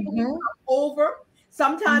have people who come over.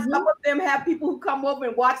 Sometimes some of them have people who come over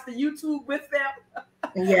and watch the YouTube with them.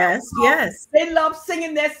 Yes. They love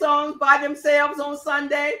singing their songs by themselves on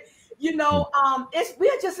Sunday.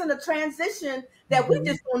 We're just in a transition that we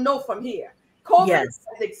just don't know from here. COVID has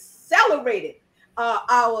accelerated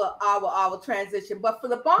our transition. But for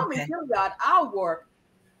the Balm and Gilead, our work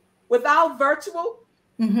without virtual,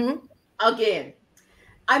 again,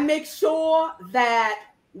 I make sure that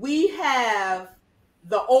we have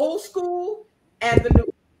the old school and the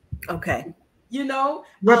new. Okay.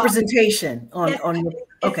 Representation Representation on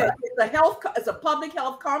it's a public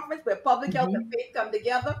health conference where public health and faith come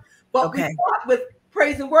together. But we start with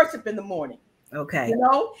praise and worship in the morning. Okay.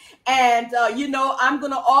 I'm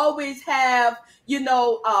gonna always have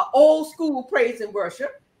old school praise and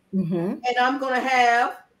worship. and I'm going to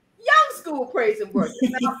have young school praise and worship.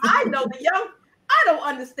 Now, I know the young, I don't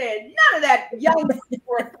understand none of that young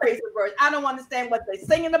praise and worship. I don't understand what they're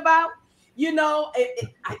singing about. You know,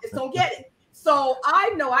 I just don't get it. So I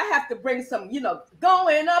know I have to bring some, you know,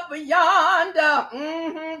 going up yonder,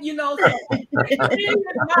 you know, so,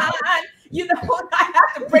 you know, I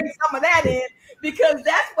have to bring some of that in because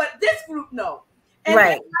that's what this group knows. And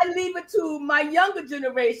then I leave it to my younger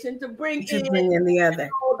generation to bring in the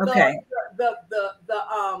other. You know,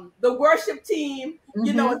 the worship team.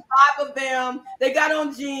 You know, it's 5 of them. They got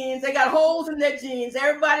on jeans. They got holes in their jeans.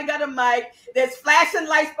 Everybody got a mic. There's flashing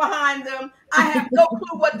lights behind them. I have no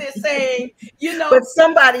clue what they're saying. You know, but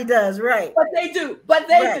somebody does, right? But they do. But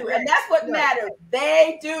they do, and that's what matters.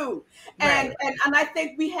 They do, and I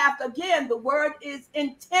think we have to, again. The word is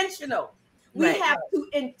intentional. We have to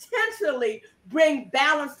intentionally bring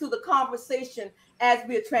balance to the conversation as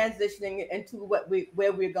we're transitioning into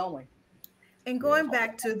where we're going. And going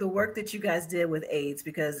back to the work that you guys did with AIDS,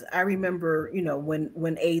 because I remember, you know,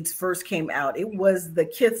 when AIDS first came out, it was the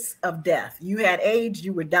kiss of death. You had AIDS,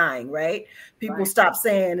 you were dying, right? People stopped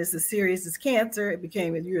saying it's as serious as cancer. It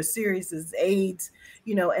became you're as serious as AIDS,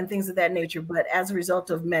 you know, and things of that nature. But as a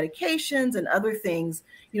result of medications and other things,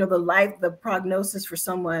 you know, the prognosis for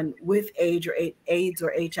someone with AIDS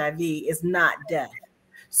or HIV is not death.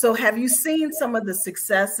 So have you seen some of the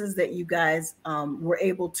successes that you guys were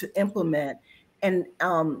able to implement and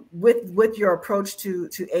with your approach to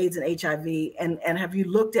AIDS and HIV, and have you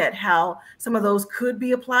looked at how some of those could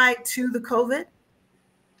be applied to the COVID?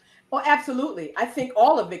 Well, absolutely. I think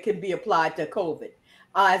all of it can be applied to COVID.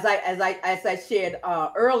 As I shared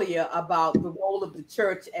earlier about the role of the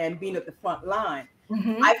church and being at the front line,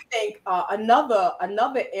 I think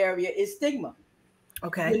another area is stigma.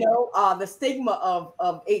 Okay. You know, the stigma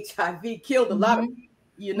of HIV killed a lot of people,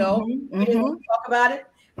 you know. We didn't talk about it.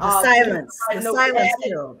 The silence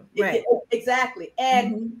killed. Right. Exactly.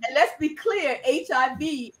 And let's be clear, HIV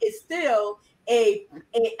is still a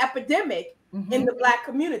epidemic in the Black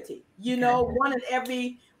community. You know, one in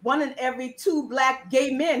every 2 Black gay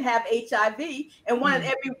men have HIV, and one in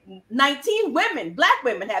every 19 Black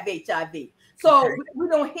women have HIV. So we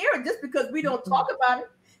don't hear it just because we don't talk about it.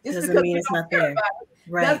 Just doesn't mean it's not there.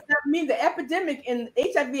 Right. Does that mean the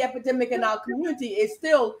HIV epidemic in our community is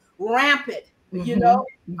still rampant? You know,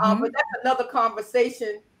 but that's another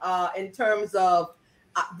conversation in terms of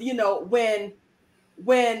you know, when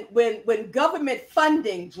government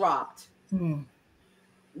funding dropped,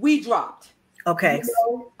 we dropped. Okay.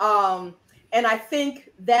 You know? And I think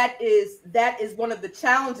that is one of the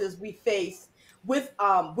challenges we face with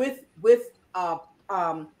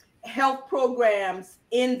health programs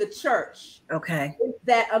in the church. Okay.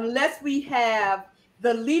 That unless we have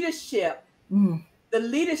the leadership,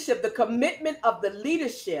 the commitment of the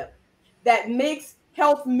leadership that makes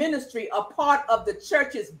health ministry a part of the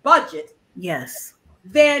church's budget, yes,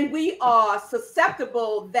 then we are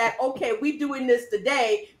susceptible that, okay, we doing this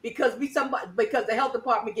today because the health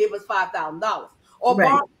department gave us $5,000 or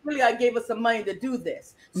Balm really gave us some money to do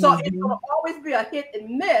this. So it's going to always be a hit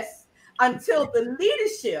and miss until the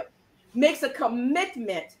leadership makes a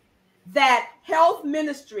commitment that health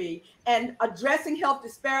ministry and addressing health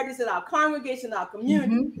disparities in our congregation, our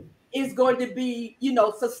community is going to be, you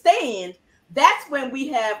know, sustained. That's when we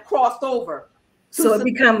have crossed over. So it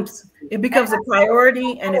becomes a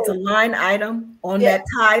priority, and it's a line item on that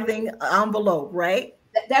tithing envelope, right?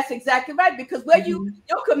 That's exactly right, because where your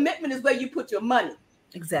commitment is where you put your money.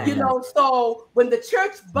 Exactly. You know, so when the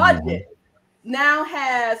church budget now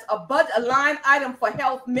has a line item for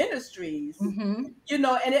health ministries, you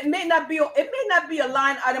know, and it may not be a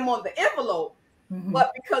line item on the envelope,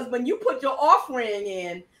 but because when you put your offering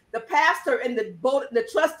in, the pastor and the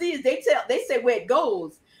trustees, they say where it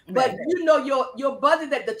goes. But you know, your budget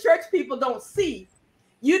that the church people don't see,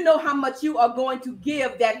 you know how much you are going to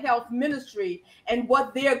give that health ministry and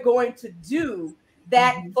what they're going to do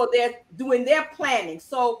for doing their planning.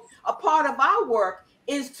 So a part of our work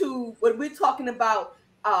is when we're talking about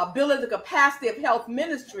building the capacity of health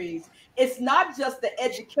ministries, it's not just the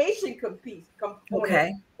education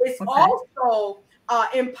component. It's also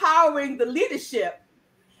empowering the leadership,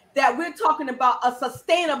 that we're talking about a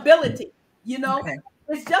sustainability, you know.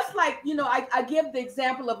 It's just like, you know, I give the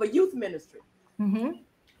example of a youth ministry.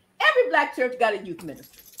 Every Black church got a youth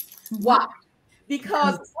ministry. Why?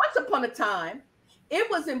 Because once upon a time, it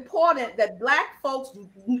was important that Black folks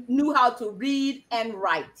knew how to read and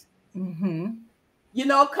write. You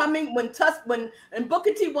know, when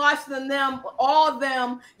Booker T. Washington and them, all of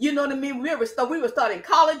them, you know what I mean? We were starting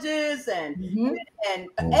colleges and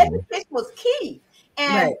education was key.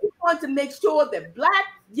 And we wanted to make sure that Black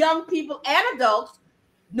young people and adults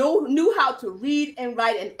knew how to read and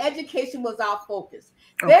write, and education was our focus.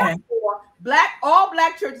 Okay. Therefore, all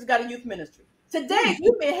black churches got a youth ministry. Today,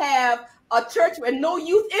 you may have a church with no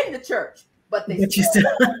youth in the church, but they still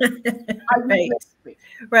have a youth ministry.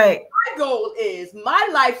 Right. My goal is, my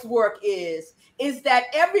life's work is that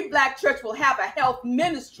every black church will have a health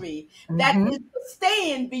ministry that is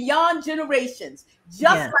sustained beyond generations,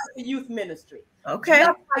 just like the youth ministry. Okay.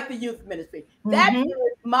 Just like the youth ministry. That is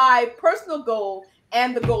my personal goal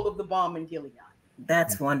and the goal of the Balm and Gilead.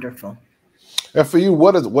 That's wonderful. And for you,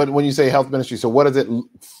 what when you say health ministry? So what is it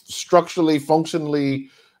structurally, functionally?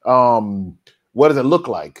 What does it look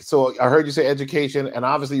like? So I heard you say education, and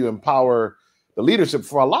obviously you empower the leadership.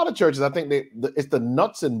 For a lot of churches, I think it's the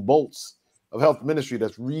nuts and bolts of health ministry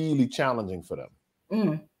that's really challenging for them.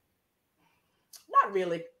 Not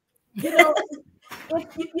really. You know,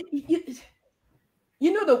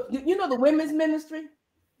 you know the women's ministry.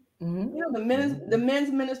 You know the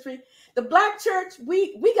men's ministry. The black church,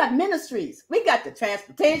 we got ministries. We got the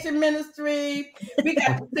transportation ministry. We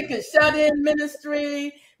got the sick and shut-in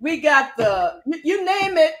ministry. We got the you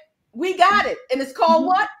name it, we got it, and it's called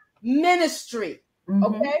what? Ministry.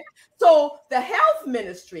 Okay, so the health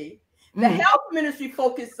ministry. The health ministry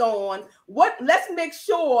focuses on what. Let's make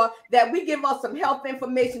sure that we give us some health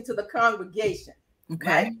information to the congregation. Okay,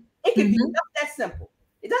 right? It can be just that simple.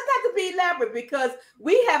 It doesn't have to be elaborate, because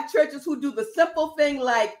we have churches who do the simple thing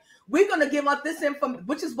like, we're going to give out this information,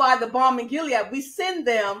 which is why the Balm and Gilead, we send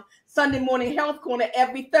them Sunday morning health corner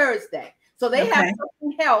every Thursday. So they have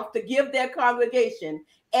something health to give their congregation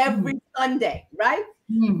every Sunday, right?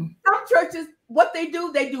 Some churches, what they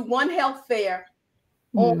do one health fair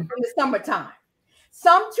in the summertime.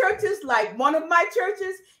 Some churches, like one of my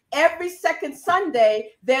churches, every second Sunday,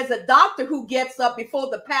 there's a doctor who gets up before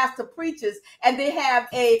the pastor preaches, and they have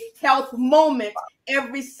a health moment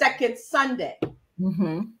every second Sunday.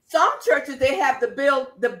 Some churches, they have the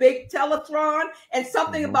big telethon, and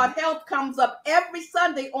something about health comes up every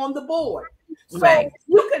Sunday on the board. So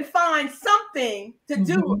you can find something to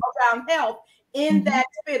do around health in that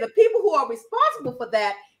sphere. The people who are responsible for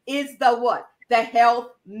that is the what? The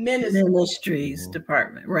health ministries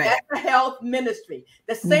department, right? That's the health ministry.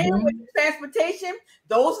 The same with transportation.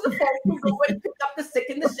 Those are the folks who go and pick up the sick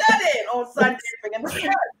and the shut-in on Sunday. Bring them to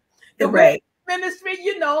church. The ministry,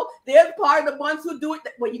 you know, they're part of the ones who do it.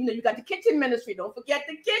 Well, you know, you got the kitchen ministry. Don't forget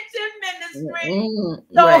the kitchen ministry.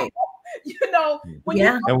 So, you know, when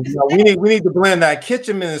and we need to blend that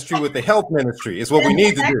kitchen ministry with the health ministry. Is what we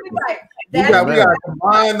need to do. Right. We got to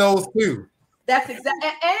combine those two. That's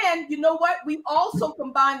exactly, and you know what? We also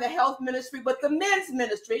combine the health ministry with the men's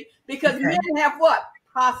ministry, because men have what?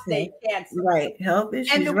 Prostate cancer. Right. Health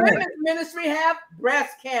issues. And the women's ministry have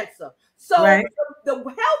breast cancer. So the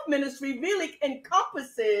health ministry really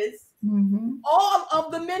encompasses all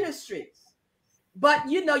of the ministries. But,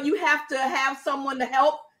 you know, you have to have someone to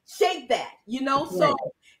help shape that, you know? So,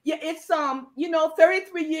 yeah, it's, you know,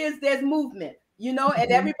 33 years, there's movement, you know, and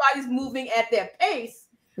everybody's moving at their pace.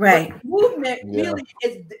 Right. But movement really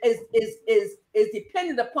is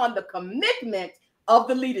dependent upon the commitment of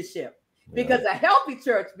the leadership, because a healthy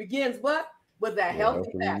church begins what? With a healthy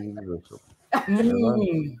pastor.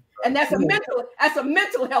 And that's a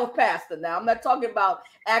mental health pastor. Now, I'm not talking about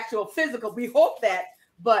actual physical. We hope that,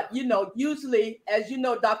 but you know, usually, as you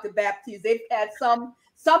know, Dr. Baptiste, they've had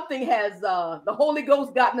something has the Holy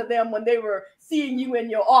Ghost gotten to them when they were seeing you in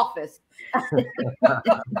your office.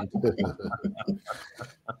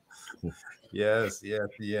 Yes.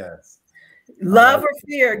 Love or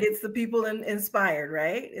fear gets the people inspired,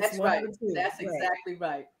 right? That's right. That's exactly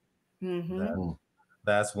right.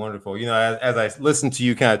 That's wonderful. You know, as I listen to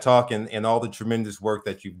you kind of talk and all the tremendous work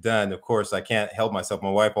that you've done, of course, I can't help myself.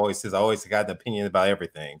 My wife always says I always got an opinion about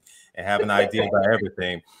everything and have an idea about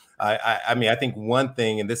everything. I mean, I think one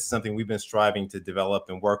thing, and this is something we've been striving to develop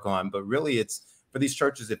and work on, but really it's for these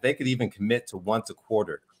churches, if they could even commit to once a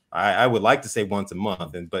quarter, I would like to say once a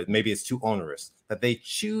month, but maybe it's too onerous, that they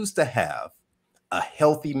choose to have a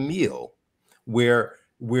healthy meal where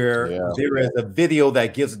there is a video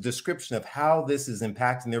that gives a description of how this is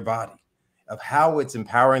impacting their body, of how it's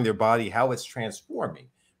empowering their body, how it's transforming,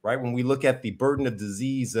 right? When we look at the burden of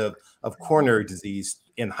disease of coronary disease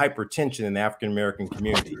and hypertension in the African-American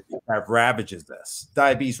community that ravages us.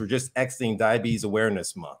 Diabetes, we're just exiting Diabetes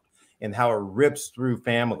Awareness Month, and how it rips through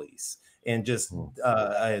families and just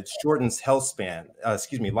it shortens lifespan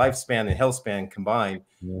and health span combined.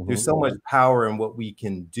 There's so much power in what we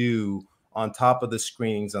can do on top of the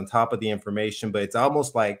screenings, on top of the information, but it's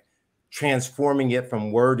almost like transforming it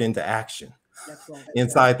from word into action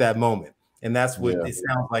inside that moment. And that's what it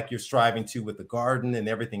sounds like you're striving to with the garden and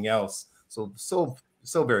everything else. So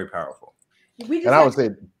very powerful. We have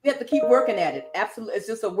to keep working at it. Absolutely. It's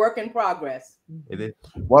just a work in progress. It is.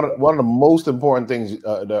 One of the most important things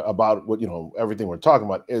about what, everything we're talking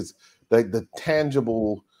about is the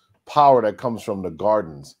tangible power that comes from the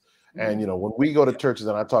gardens. And, when we go to churches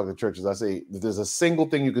and I talk to churches, I say, if there's a single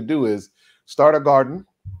thing you could do is start a garden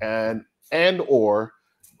or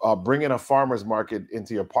bring in a farmer's market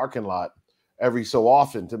into your parking lot every so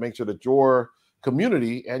often to make sure that your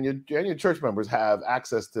community and your church members have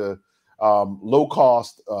access to low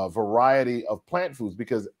cost variety of plant foods,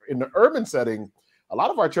 because in the urban setting, a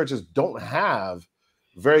lot of our churches don't have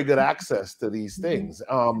very good access to these things.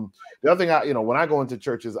 The other thing when I go into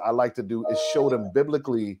churches, I like to do is show them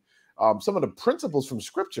biblically some of the principles from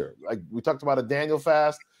scripture. Like we talked about a Daniel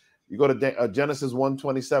fast. You go to Genesis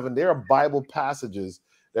 1:27. There are Bible passages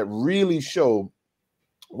that really show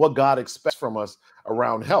what God expects from us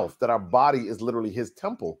around health, that our body is literally his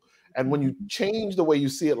temple. And when you change the way you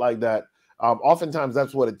see it like that, oftentimes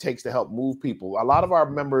that's what it takes to help move people. A lot of our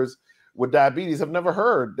members with diabetes have never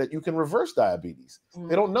heard that you can reverse diabetes.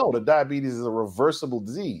 They don't know that diabetes is a reversible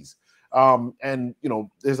disease. And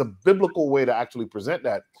there's a biblical way to actually present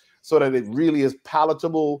that so that it really is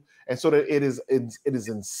palatable and so that it is in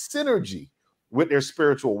synergy with their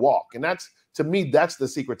spiritual walk. And to me, that's the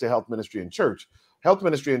secret to health ministry in church. Health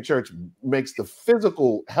ministry in church makes the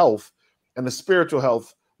physical health and the spiritual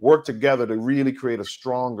health work together to really create a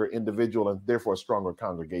stronger individual and therefore a stronger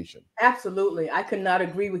congregation. Absolutely. I could not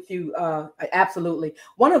agree with you. Absolutely.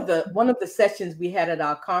 One of the sessions we had at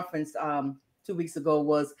our conference 2 weeks ago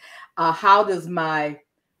was how does my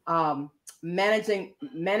managing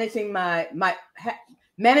my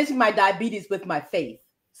diabetes with my faith,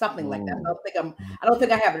 something like that. I don't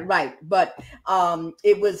think I have it right, but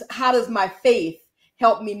it was how does my faith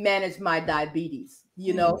help me manage my diabetes,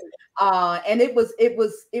 and it was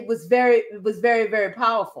very, very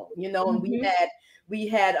powerful, and we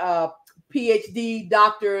had PhD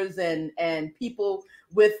doctors and people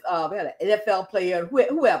with we had an NFL player,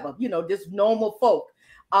 whoever, just normal folk,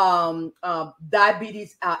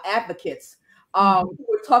 diabetes advocates who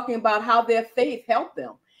were talking about how their faith helped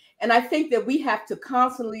them. And I think that we have to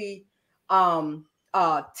constantly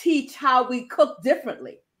teach how we cook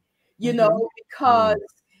differently, because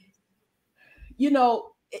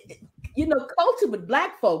culture with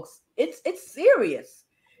Black folks, it's serious.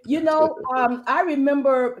 I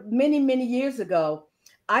remember many years ago,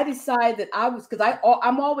 I decided that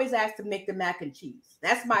I'm always asked to make the mac and cheese.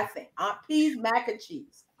 That's my thing. Aunt P's mac and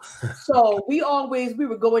cheese. So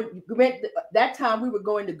that time we were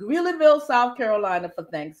going to Gilead, South Carolina for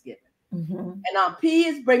Thanksgiving. And Aunt P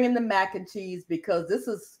is bringing the mac and cheese because this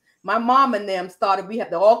is my mom and them started. We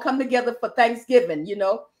have to all come together for Thanksgiving,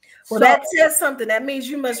 Well, that says something. That means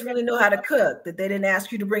you must really know how to cook, that they didn't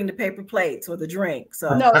ask you to bring the paper plates or the drink.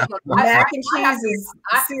 So no, mac and cheese is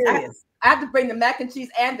serious. I have to bring the mac and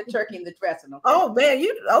cheese and the turkey and the dressing. Okay? Oh man,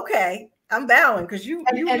 okay. I'm bowing because you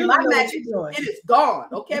really my know mac what you're doing. It is gone.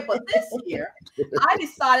 Okay, but this year I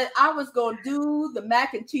decided I was going to do the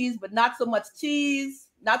mac and cheese, but not so much cheese,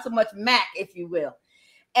 not so much mac, if you will.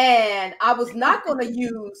 And I was not going to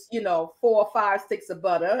use, 4 or 5 sticks of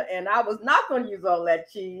butter, and I was not going to use all that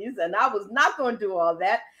cheese, and I was not going to do all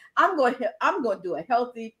that. I'm going to do a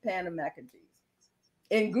healthy pan of mac and cheese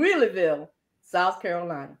in Greeleyville, South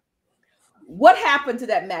Carolina. What happened to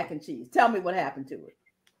that mac and cheese? Tell me what happened to it.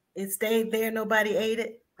 It stayed there. Nobody ate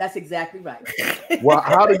it. That's exactly right. Well,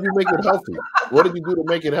 how did you make it healthy? What did you do to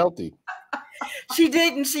make it healthy? She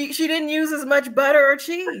didn't use as much butter or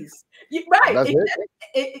cheese. Right. That's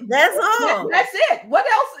That's all. That's it. What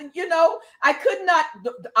else? I could not.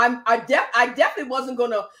 I definitely wasn't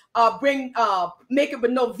going to make it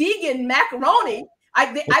with no vegan macaroni. I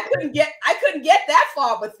couldn't get that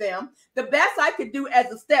far with them. The best I could do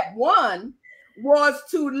as a step one was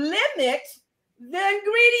to limit the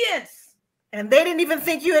ingredients. And they didn't even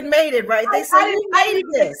think you had made it, right? They said you made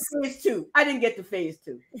this. Phase 2. I didn't get to phase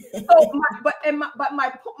 2. So,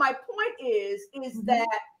 my point is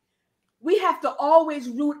that we have to always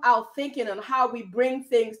root our thinking on how we bring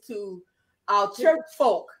things to our church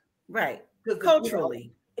folk, right?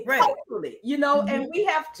 Culturally, culturally, and we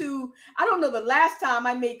have to. I don't know the last time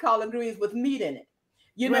I made collard greens with meat in it.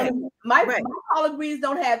 My collard greens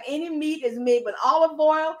don't have any meat. It's made with olive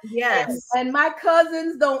oil. Yes. And my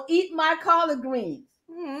cousins don't eat my collard greens.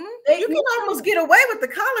 Mm-hmm. You can almost get away with the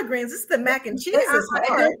collard greens. It's the mac and cheese. It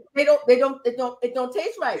don't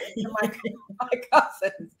taste right. My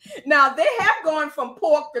cousins. Now they have gone from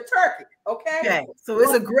pork to turkey. Okay. So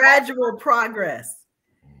it's a gradual progress.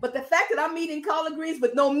 But the fact that I'm eating collard greens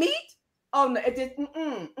with no meat, Oh no, it just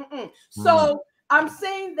So I'm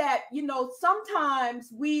saying that, you know, sometimes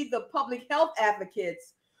we, the public health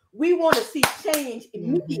advocates, we want to see change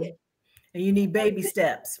immediate. And you need baby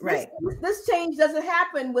steps, right? This change doesn't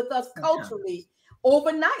happen with us culturally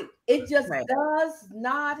overnight. It just does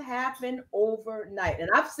not happen overnight. And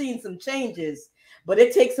I've seen some changes, but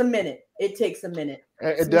it takes a minute. It takes a minute.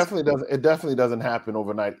 It definitely doesn't. It definitely doesn't happen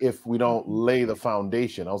overnight if we don't lay the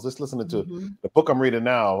foundation. I was just listening to the book I'm reading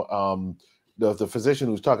now. The physician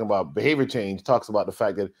who's talking about behavior change talks about the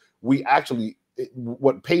fact that we actually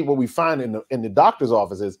what we find in the doctor's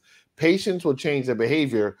office is patients will change their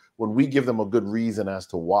behavior when we give them a good reason as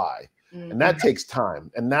to why. And that takes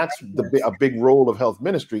time. And that's a big role of health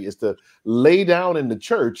ministry, is to lay down in the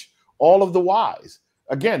church all of the whys.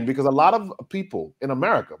 Again, because a lot of people in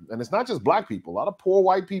America, and it's not just Black people, a lot of poor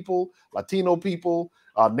white people, Latino people,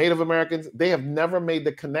 Native Americans, they have never made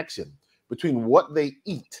the connection between what they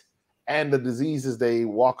eat and the diseases they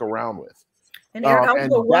walk around with. And Eric, I'll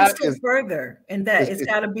go one step further, and that it's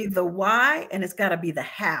got to be the why and it's got to be the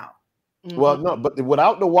how. Well, no, but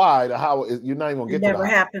without the why, the how is, you're not even gonna get to that. It never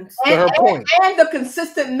happens. To her point. And the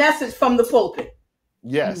consistent message from the pulpit.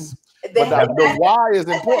 Yes. But the why is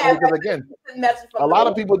important, because again, a lot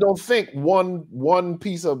of people don't think one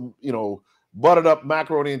piece of, you know, buttered up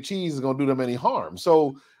macaroni and cheese is going to do them any harm.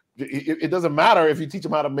 So it doesn't matter if you teach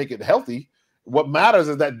them how to make it healthy. What matters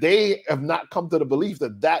is that they have not come to the belief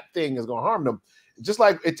that that thing is going to harm them. Just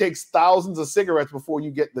like it takes thousands of cigarettes before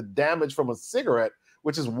you get the damage from a cigarette,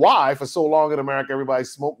 which is why for so long in America everybody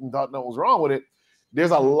smoked and thought nothing was wrong with it.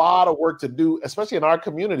 There's a lot of work to do, especially in our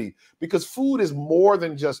community, because food is more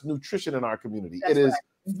than just nutrition in our community. It is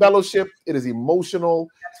fellowship. It is emotional.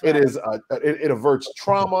 It is it averts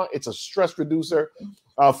trauma. It's a stress reducer.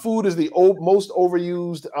 Food is the most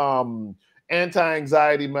overused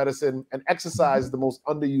anti-anxiety medicine, and exercise is the most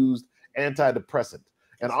underused antidepressant.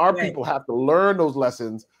 And our people have to learn those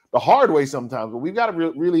lessons the hard way sometimes, but we've got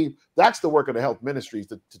to really, that's the work of the health ministries,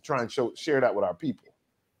 to try and share that with our people.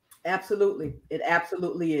 Absolutely. It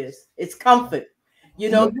absolutely is. It's comfort.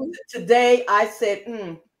 You know, today I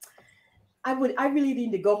said, I really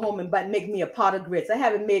need to go home and make me a pot of grits. I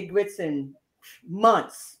haven't made grits in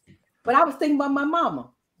months, but I was thinking about my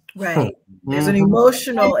mama. Right. There's an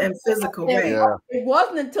emotional and physical way. Yeah. It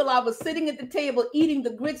wasn't until I was sitting at the table eating the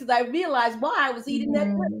grits that I realized why I was eating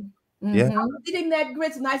that grits. I was eating that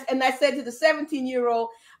grits, and I said to the 17-year-old,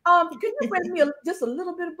 can you bring me just a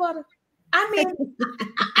little bit of butter? I mean,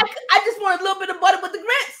 I just want a little bit of butter with the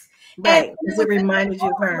grits. Right. Because it reminded you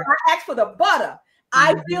of her. I asked for the butter.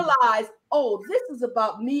 I realized, oh, this is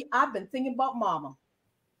about me. I've been thinking about mama.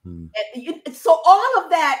 And so all of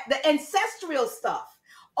that, the ancestral stuff,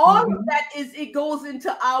 all of that it goes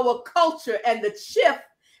into our culture and the shift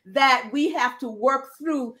that we have to work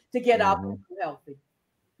through to get our people healthy.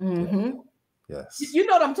 Yes. You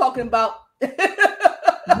know what I'm talking about.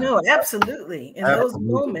 No, absolutely. In those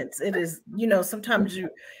moments, it is, you know, sometimes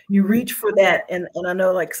you reach for that. And I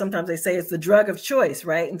know, like, sometimes they say it's the drug of choice,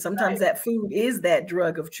 right? And sometimes that food is that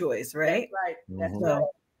drug of choice, right? That's right.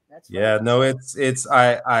 That's right. Yeah, no, it's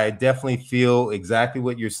I definitely feel exactly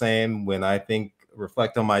what you're saying. When I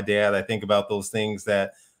reflect on my dad, I think about those things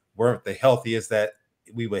that weren't the healthiest that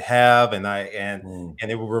we would have, and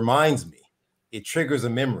it reminds me, it triggers a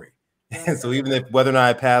memory. And so even if whether or not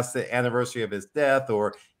I pass the anniversary of his death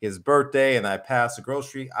or his birthday and I pass the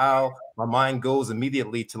grocery aisle, my mind goes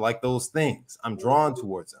immediately to like those things. I'm drawn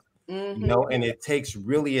towards them, you know, and it takes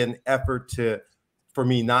really an effort for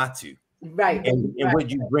me not to. Right. And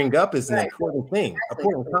what you bring up is an important thing,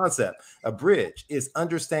 important concept. A bridge is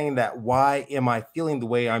understanding that why am I feeling the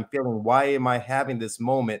way I'm feeling? Why am I having this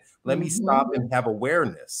moment? Let me stop and have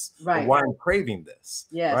awareness of why I'm craving this.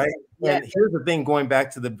 Right. And here's the thing, going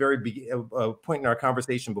back to the very point in our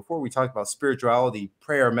conversation before, we talked about spirituality,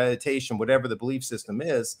 prayer, meditation, whatever the belief system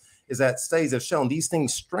is that studies have shown these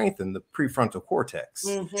things strengthen the prefrontal cortex.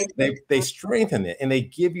 They strengthen it, and they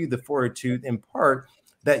give you the fortitude in part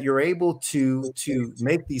that you're able to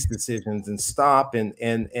make these decisions and stop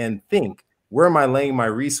and think, where am I laying my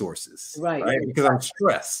resources? Right? Because I'm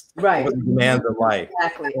stressed. Right. With the demands of life.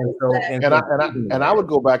 Exactly. And I would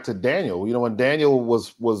go back to Daniel. You know, when Daniel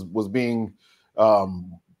was being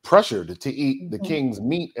pressured to eat the king's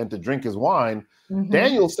meat and to drink his wine,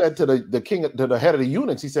 Daniel said to the king, to the head of the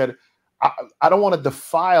eunuchs, he said, I don't want to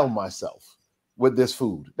defile myself with this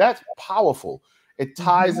food. That's powerful. It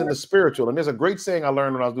ties into spiritual. And there's a great saying I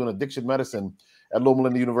learned when I was doing addiction medicine at Loma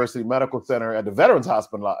Linda University Medical Center at the Veterans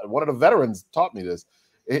Hospital. One of the veterans taught me this.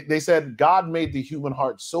 They said, God made the human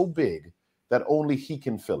heart so big that only he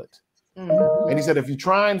can fill it. And he said, if you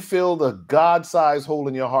try and fill the God-sized hole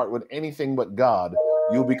in your heart with anything but God,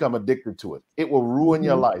 you'll become addicted to it. It will ruin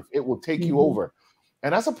your life. It will take you over.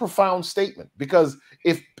 And that's a profound statement, because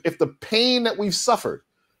if the pain that we've suffered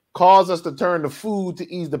caused us to turn to food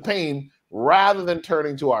to ease the pain rather than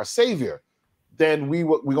turning to our Savior, then we're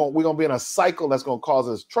gonna be in a cycle that's gonna cause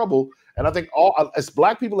us trouble. And I think as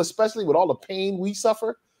Black people, especially with all the pain we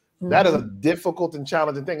suffer, that is a difficult and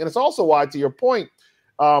challenging thing. And it's also why, to your point,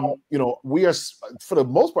 you know, we are, for the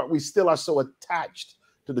most part, we still are so attached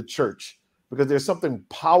to the church, because there's something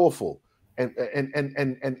powerful and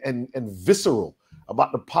visceral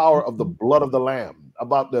about the power of the blood of the Lamb,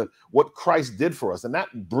 about what Christ did for us, and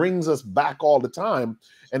that brings us back all the time.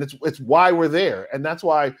 And it's why we're there, and that's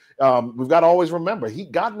why we've got to always remember,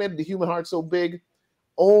 God made the human heart so big,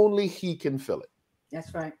 only He can fill it.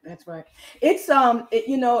 That's right. That's right. It's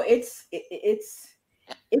you know, it's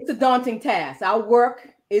a daunting task. Our work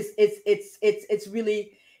it's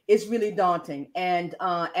really daunting. And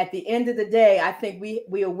at the end of the day, I think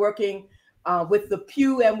we are working with the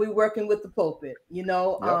pew, and we're working with the pulpit, you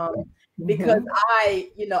know, because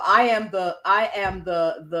I am the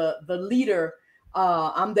leader.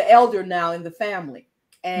 I'm the elder now in the family,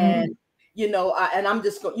 and you know, and I'm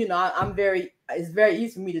just you know, it's very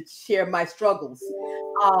easy for me to share my struggles.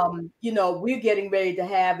 You know, we're getting ready to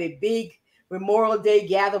have a big Memorial Day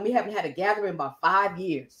gathering. We haven't had a gathering in about 5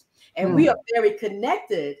 years, and we are very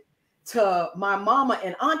connected to my mama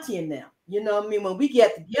and auntie and them. You know what I mean? When we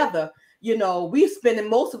get together, you know, we're spending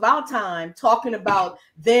most of our time talking about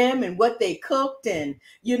them and what they cooked, and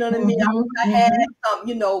you know what I mean? I had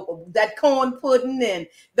you know, that corn pudding, and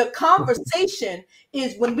the conversation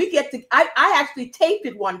is when we get to, I actually taped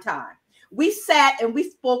it one time. We sat and we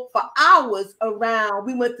spoke for hours around.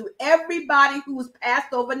 We went through everybody who was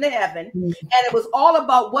passed over into heaven, and it was all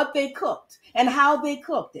about what they cooked and how they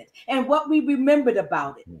cooked it and what we remembered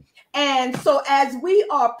about it. And so as we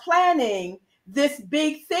are planning this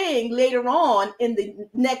big thing later on in the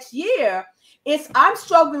next year, I'm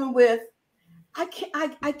struggling with, I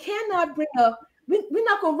cannot bring we're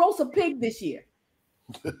not going to roast a pig this year.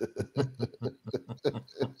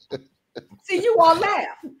 See, you all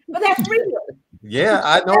laugh, but that's real. Yeah,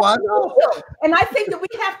 I know. And I think that we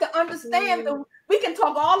have to understand that we can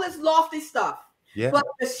talk all this lofty stuff, but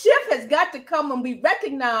the shift has got to come when we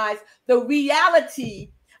recognize the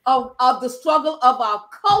reality of the struggle of our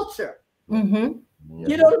culture. You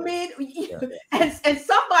know what I mean? And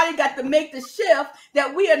somebody got to make the shift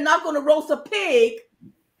that we are not going to roast a pig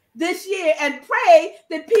this year, and pray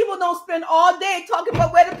that people don't spend all day talking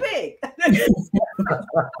about where the pig.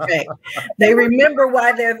 Okay. They remember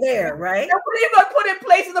why they're there, right? What are you going to put in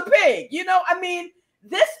place of the pig? You know, I mean,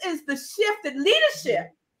 this is the shift that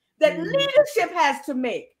leadership has to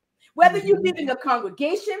make. Whether you're leading a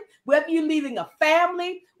congregation, whether you're leading a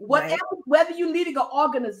family, whatever, whether you're leading an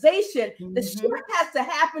organization, the shift has to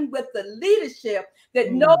happen with the leadership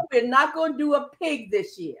that no, we're not going to do a pig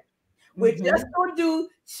this year. We're just going to do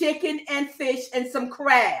chicken and fish and some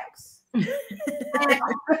crabs, and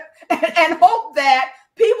hope that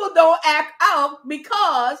people don't act out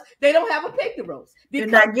because they don't have a pig to roast. They're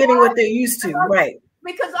not getting what they're used to, right?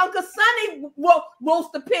 Because Uncle Sonny will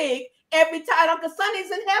roast the pig every time. Uncle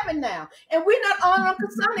Sonny's in heaven now, and we're not on Uncle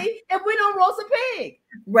Sonny if we don't roast a pig.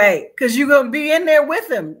 Right, because you're going to be in there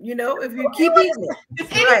with him, you know, if you keep eating it.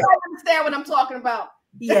 Does anybody understand what I'm talking about?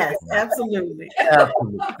 Yes, absolutely. That's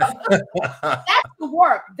the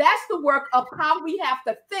work. That's the work of how we have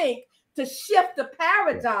to think to shift the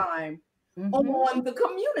paradigm on the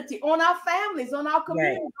community, on our families, on our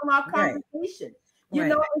communities, on our congregation. You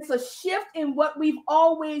know, it's a shift in what we've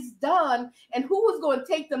always done, and who is going to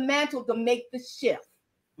take the mantle to make the shift?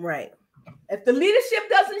 Right. If the leadership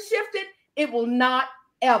doesn't shift it, it will not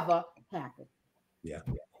ever happen. Yeah.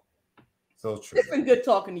 So true. It's been good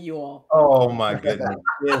talking to you all. Oh my goodness.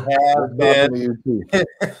 It has been.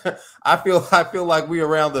 I feel like we're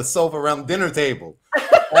around the sofa, around the dinner table,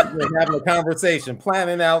 having a conversation,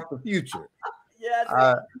 planning out the future. Yes,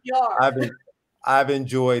 we are. I've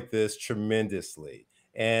enjoyed this tremendously,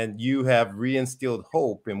 and you have reinstilled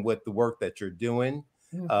hope in what the work that you're doing,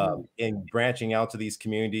 in branching out to these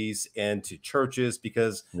communities and to churches,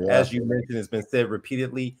 because as you mentioned, it's been said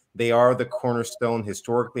repeatedly, they are the cornerstone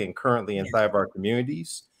historically and currently inside of our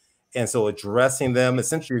communities. And so addressing them,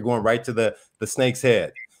 essentially you're going right to the snake's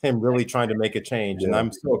head and really trying to make a change. And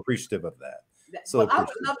I'm so appreciative of that. So I would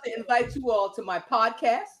love to invite you all to my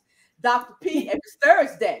podcast, Dr. P. Every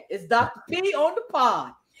Thursday. It's Dr. P on the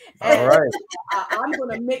pod. And all right.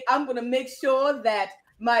 I'm gonna make sure that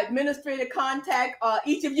my administrative contact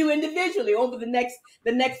each of you individually over the next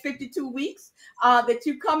 52 weeks, that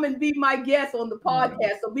you come and be my guest on the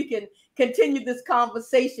podcast so we can continue this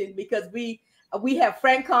conversation, because we have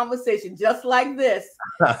frank conversation just like this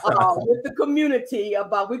with the community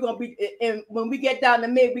about, we're going to be, and when we get down to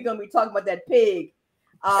May, we're going to be talking about that pig.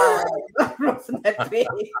 That pig.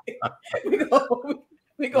 We're going to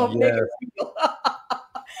make it real.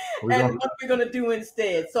 And what we're going to do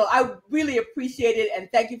instead. So I really appreciate it, and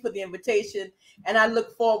thank you for the invitation. And I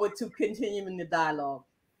look forward to continuing the dialogue.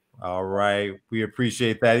 All right. We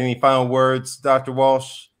appreciate that. Any final words, Dr.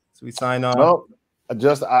 Walsh, as we sign off? Well,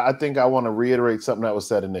 I think I want to reiterate something that was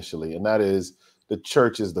said initially, and that is the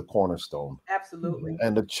church is the cornerstone. Absolutely.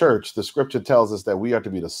 And the church, the scripture tells us that we are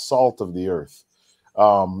to be the salt of the earth.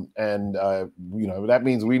 That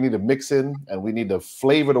means we need to mix in and we need to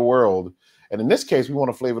flavor the world. And in this case, we want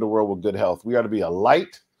to flavor the world with good health. We are to be a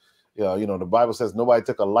light. The Bible says nobody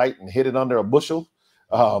took a light and hid it under a bushel.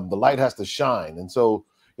 The light has to shine. And so,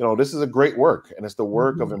 this is a great work, and it's the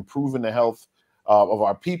work of improving the health of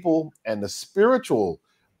our people and the spiritual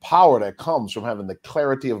power that comes from having the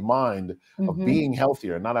clarity of mind of being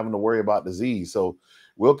healthier and not having to worry about disease. So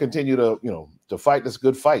we'll continue to fight this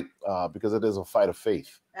good fight because it is a fight of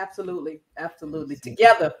faith. Absolutely. Absolutely.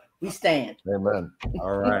 Together we stand. Amen.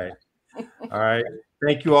 All right. All right.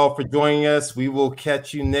 Thank you all for joining us. We will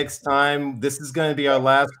catch you next time. This is going to be our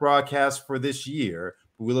last broadcast for this year.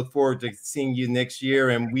 We look forward to seeing you next year.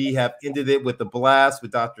 And we have ended it with a blast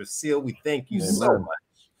with Dr. Seele. We thank you so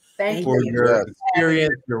much for your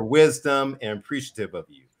experience, your wisdom, and appreciative of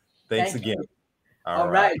you. Thanks again. All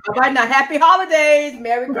right. Bye-bye now. Happy holidays.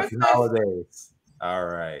 Merry Christmas. Happy holidays. All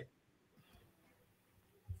right.